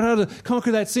figured out how to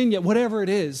conquer that sin yet. Whatever it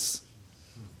is.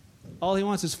 All he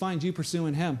wants is find you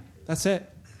pursuing him. That's it.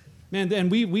 Man,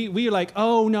 and we are like,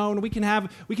 oh, no, we can have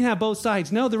both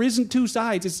sides. No, there isn't two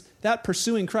sides. It's that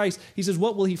pursuing Christ. He says,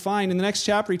 what will he find? In the next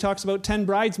chapter, he talks about 10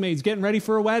 bridesmaids getting ready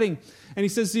for a wedding. And he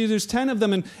says, see, there's 10 of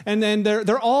them, and then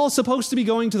they're all supposed to be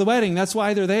going to the wedding. That's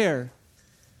why they're there.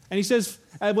 And he says,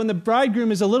 when the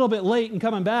bridegroom is a little bit late in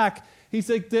coming back, he's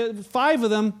like, the 5 of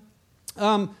them,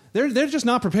 they're just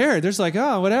not prepared. They're just like,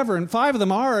 oh, whatever. And 5 of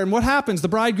them are. And what happens? The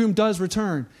bridegroom does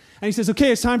return. And he says,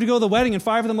 okay, it's time to go to the wedding. And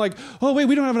 5 of them are like, oh, wait,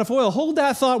 we don't have enough oil. Hold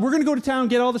that thought. We're going to go to town,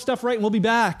 get all the stuff right, and we'll be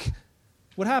back.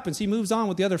 What happens? He moves on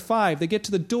with the other 5. They get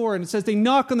to the door, and it says they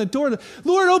knock on the door.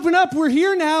 Lord, open up. We're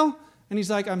here now. And he's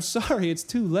like, I'm sorry, it's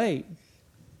too late.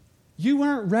 You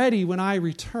weren't ready when I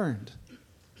returned.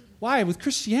 Why? With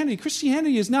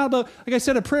Christianity is not about, like I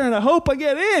said, a prayer and I hope I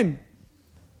get in.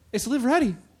 It's live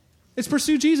ready. It's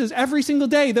pursue Jesus every single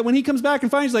day, that when he comes back and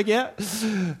finds, like, yeah,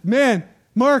 man,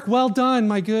 Mark, well done,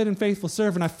 my good and faithful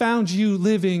servant. I found you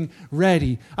living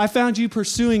ready. I found you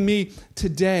pursuing me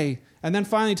today. And then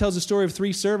finally he tells the story of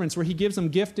 3 servants where he gives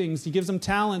them giftings, he gives them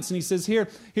talents, and he says,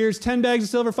 here's 10 bags of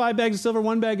silver, 5 bags of silver,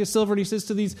 1 bag of silver, and he says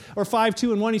to these, or 5,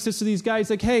 2, and 1, he says to these guys,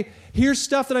 like, hey, here's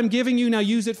stuff that I'm giving you, now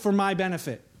use it for my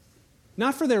benefit.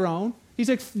 Not for their own. He's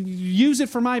like, use it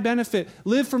for my benefit.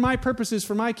 Live for my purposes,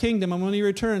 for my kingdom. And when he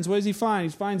returns, what does he find?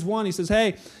 He finds 1. He says,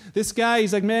 hey, this guy,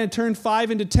 he's like, man, turn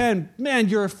 5 into 10. Man,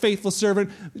 you're a faithful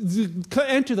servant.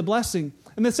 Enter the blessing.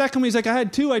 And the second one, he's like, I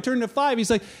had 2, I turned to 5. He's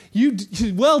like,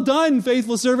 well done,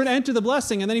 faithful servant, enter the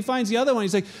blessing. And then he finds the other one.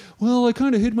 He's like, well, I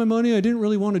kind of hid my money. I didn't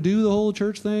really want to do the whole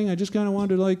church thing. I just kind of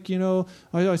wanted to, like,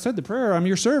 I said the prayer. I'm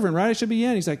your servant, right? I should be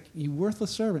in. He's like, you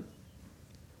worthless servant.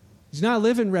 He's not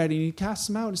living ready. And he casts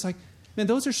him out. It's like, man,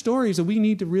 those are stories that we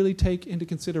need to really take into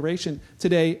consideration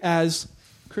today as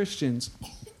Christians.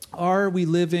 Are we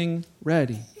living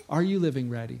ready? Are you living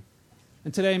ready?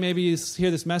 And today maybe you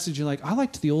hear this message, you're like, I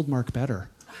liked the old Mark better.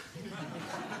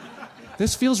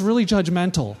 This feels really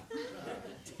judgmental.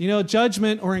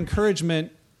 Judgment or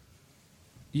encouragement,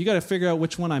 you got to figure out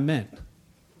which one I meant.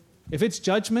 If it's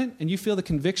judgment and you feel the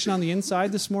conviction on the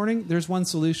inside this morning, there's one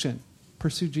solution.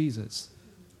 Pursue Jesus.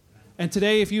 And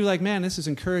today, if you're like, man, this is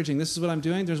encouraging, this is what I'm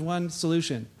doing, there's one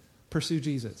solution. Pursue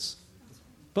Jesus.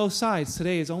 Both sides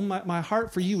today is, my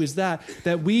heart for you is that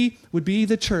we would be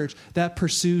the church that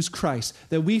pursues Christ,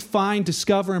 that we find,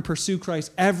 discover, and pursue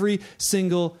Christ every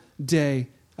single day.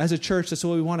 As a church, that's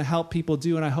what we want to help people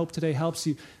do, and I hope today helps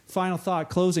you. Final thought,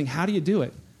 closing, how do you do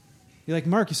it? You're like,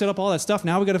 Mark, you set up all that stuff,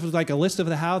 now we got to like a list of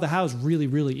the how. The how is really,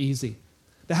 really easy.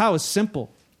 The how is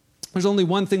simple. There's only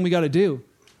one thing we got to do.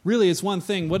 Really, it's one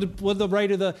thing. What the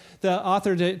writer, the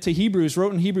author to Hebrews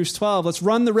wrote in Hebrews 12, let's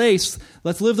run the race.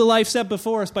 Let's live the life set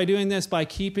before us by doing this, by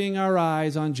keeping our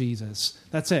eyes on Jesus.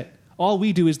 That's it. All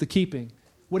we do is the keeping.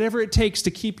 Whatever it takes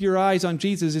to keep your eyes on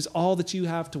Jesus is all that you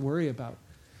have to worry about.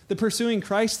 The pursuing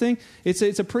Christ thing, it's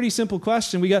a pretty simple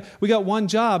question. We got one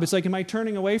job. It's like, am I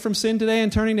turning away from sin today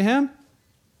and turning to Him?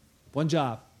 One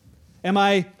job. Am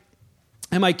I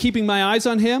keeping my eyes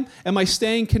on Him? Am I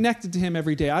staying connected to Him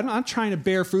every day? I'm not trying to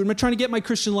bear fruit. I'm not trying to get my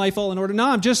Christian life all in order.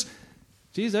 No, Jesus,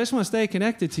 I just want to stay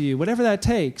connected to you. Whatever that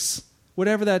takes.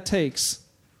 Whatever that takes.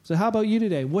 So how about you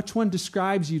today? Which one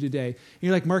describes you today? And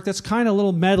you're like, Mark, that's kind of a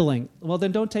little meddling. Well,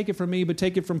 then don't take it from me, but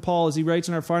take it from Paul as he writes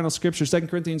in our final scripture, 2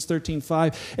 Corinthians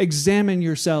 13:5. Examine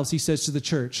yourselves, he says to the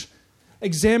church.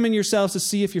 Examine yourselves to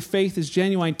see if your faith is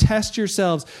genuine. Test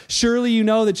yourselves. Surely you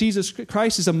know that Jesus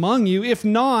Christ is among you. If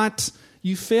not,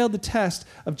 you failed the test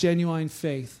of genuine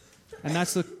faith. And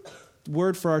that's the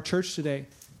word for our church today.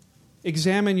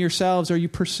 Examine yourselves. Are you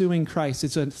pursuing Christ?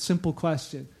 It's a simple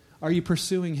question. Are you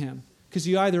pursuing Him? Because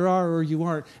you either are or you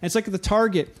aren't. And it's like the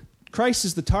target. Christ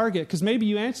is the target. Because maybe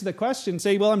you answer the question and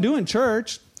say, well, I'm doing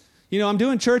church. I'm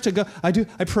doing church. I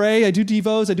pray, I do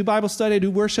devos, I do Bible study, I do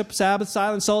worship, Sabbath,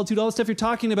 silence, solitude, all the stuff you're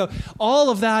talking about. All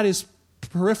of that is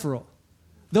peripheral.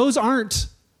 Those aren't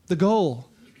the goal.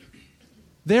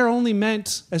 They're only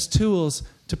meant as tools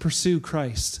to pursue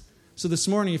Christ. So this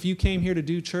morning, if you came here to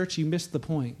do church, you missed the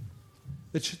point.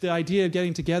 The idea of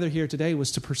getting together here today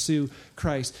was to pursue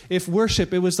Christ. If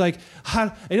worship, it was like,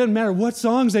 it doesn't matter what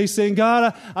songs they sing.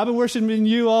 God, I've been worshiping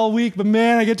you all week, but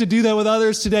man, I get to do that with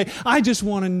others today. I just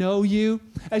want to know you.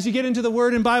 As you get into the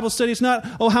Word in Bible study, it's not,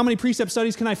 how many precept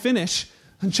studies can I finish?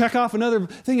 And check off another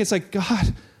thing. It's like,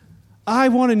 God, I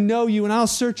want to know you, and I'll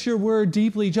search your word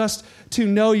deeply just to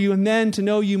know you and then to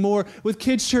know you more. With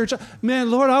kids' church, man,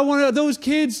 Lord, I want those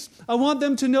kids, I want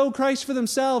them to know Christ for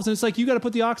themselves. And it's like you got to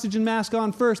put the oxygen mask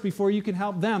on first before you can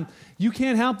help them. You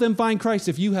can't help them find Christ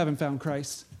if you haven't found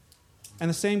Christ. And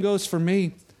the same goes for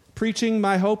me. Preaching,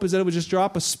 my hope is that it would just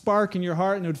drop a spark in your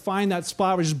heart and it would find that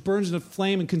spot where it just burns into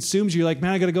flame and consumes you. You're like,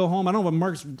 man, I got to go home. I don't know what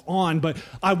Mark's on, but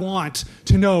I want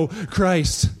to know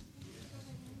Christ.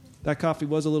 That coffee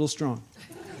was a little strong.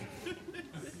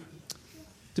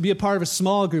 To be a part of a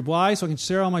small group. Why? So I can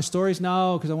share all my stories?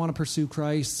 No, because I want to pursue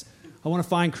Christ. I want to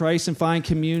find Christ and find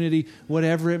community,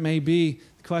 whatever it may be.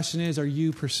 The question is, are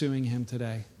you pursuing Him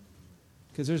today?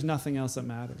 Because there's nothing else that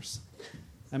matters.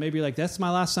 And maybe you're like, that's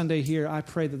my last Sunday here. I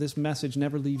pray that this message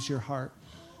never leaves your heart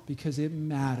because it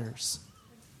matters.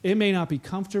 It may not be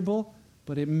comfortable,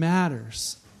 but it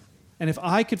matters. And if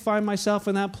I could find myself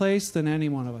in that place, then any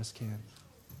one of us can.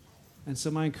 And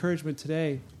so my encouragement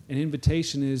today, an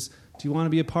invitation is, do you want to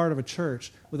be a part of a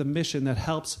church with a mission that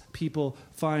helps people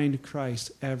find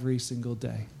Christ every single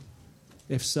day?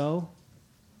 If so,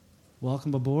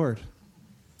 welcome aboard.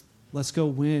 Let's go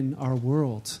win our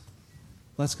world.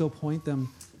 Let's go point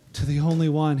them to the only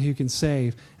one who can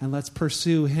save, and let's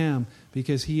pursue him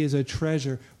because he is a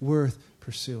treasure worth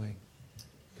pursuing.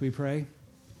 Can we pray?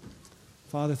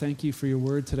 Father, thank you for your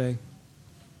word today.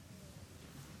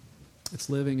 It's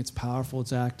living, it's powerful,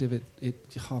 it's active.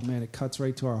 It cuts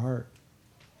right to our heart.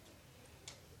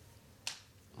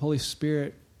 Holy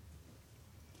Spirit,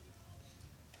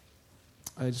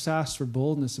 I just ask for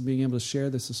boldness in being able to share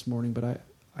this morning, but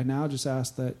I now just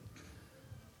ask that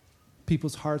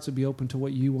people's hearts would be open to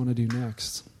what you want to do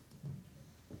next.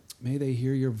 May they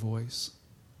hear your voice.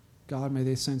 God, may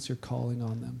they sense your calling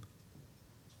on them.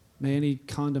 May any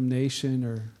condemnation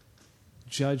or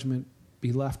judgment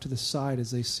be left to the side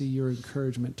as they see your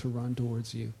encouragement to run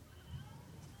towards you.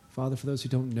 Father, for those who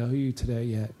don't know you today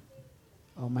yet,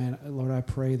 oh man, Lord, I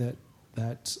pray that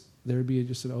there would be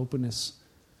just an openness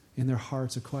in their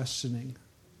hearts, a questioning,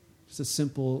 just a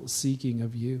simple seeking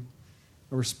of you,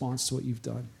 a response to what you've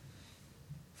done.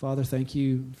 Father, thank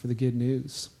you for the good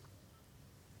news,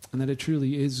 and that it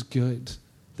truly is good,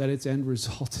 that its end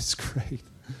result is great.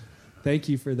 Thank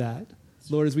you for that.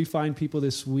 Lord, as we find people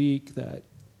this week that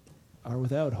are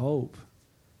without hope,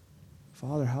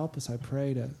 Father, help us, I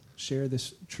pray, to share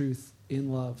this truth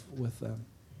in love with them.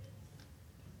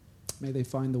 May they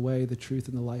find the way, the truth,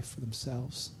 and the life for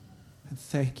themselves. And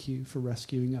thank you for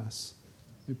rescuing us.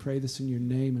 We pray this in your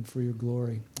name and for your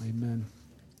glory. Amen.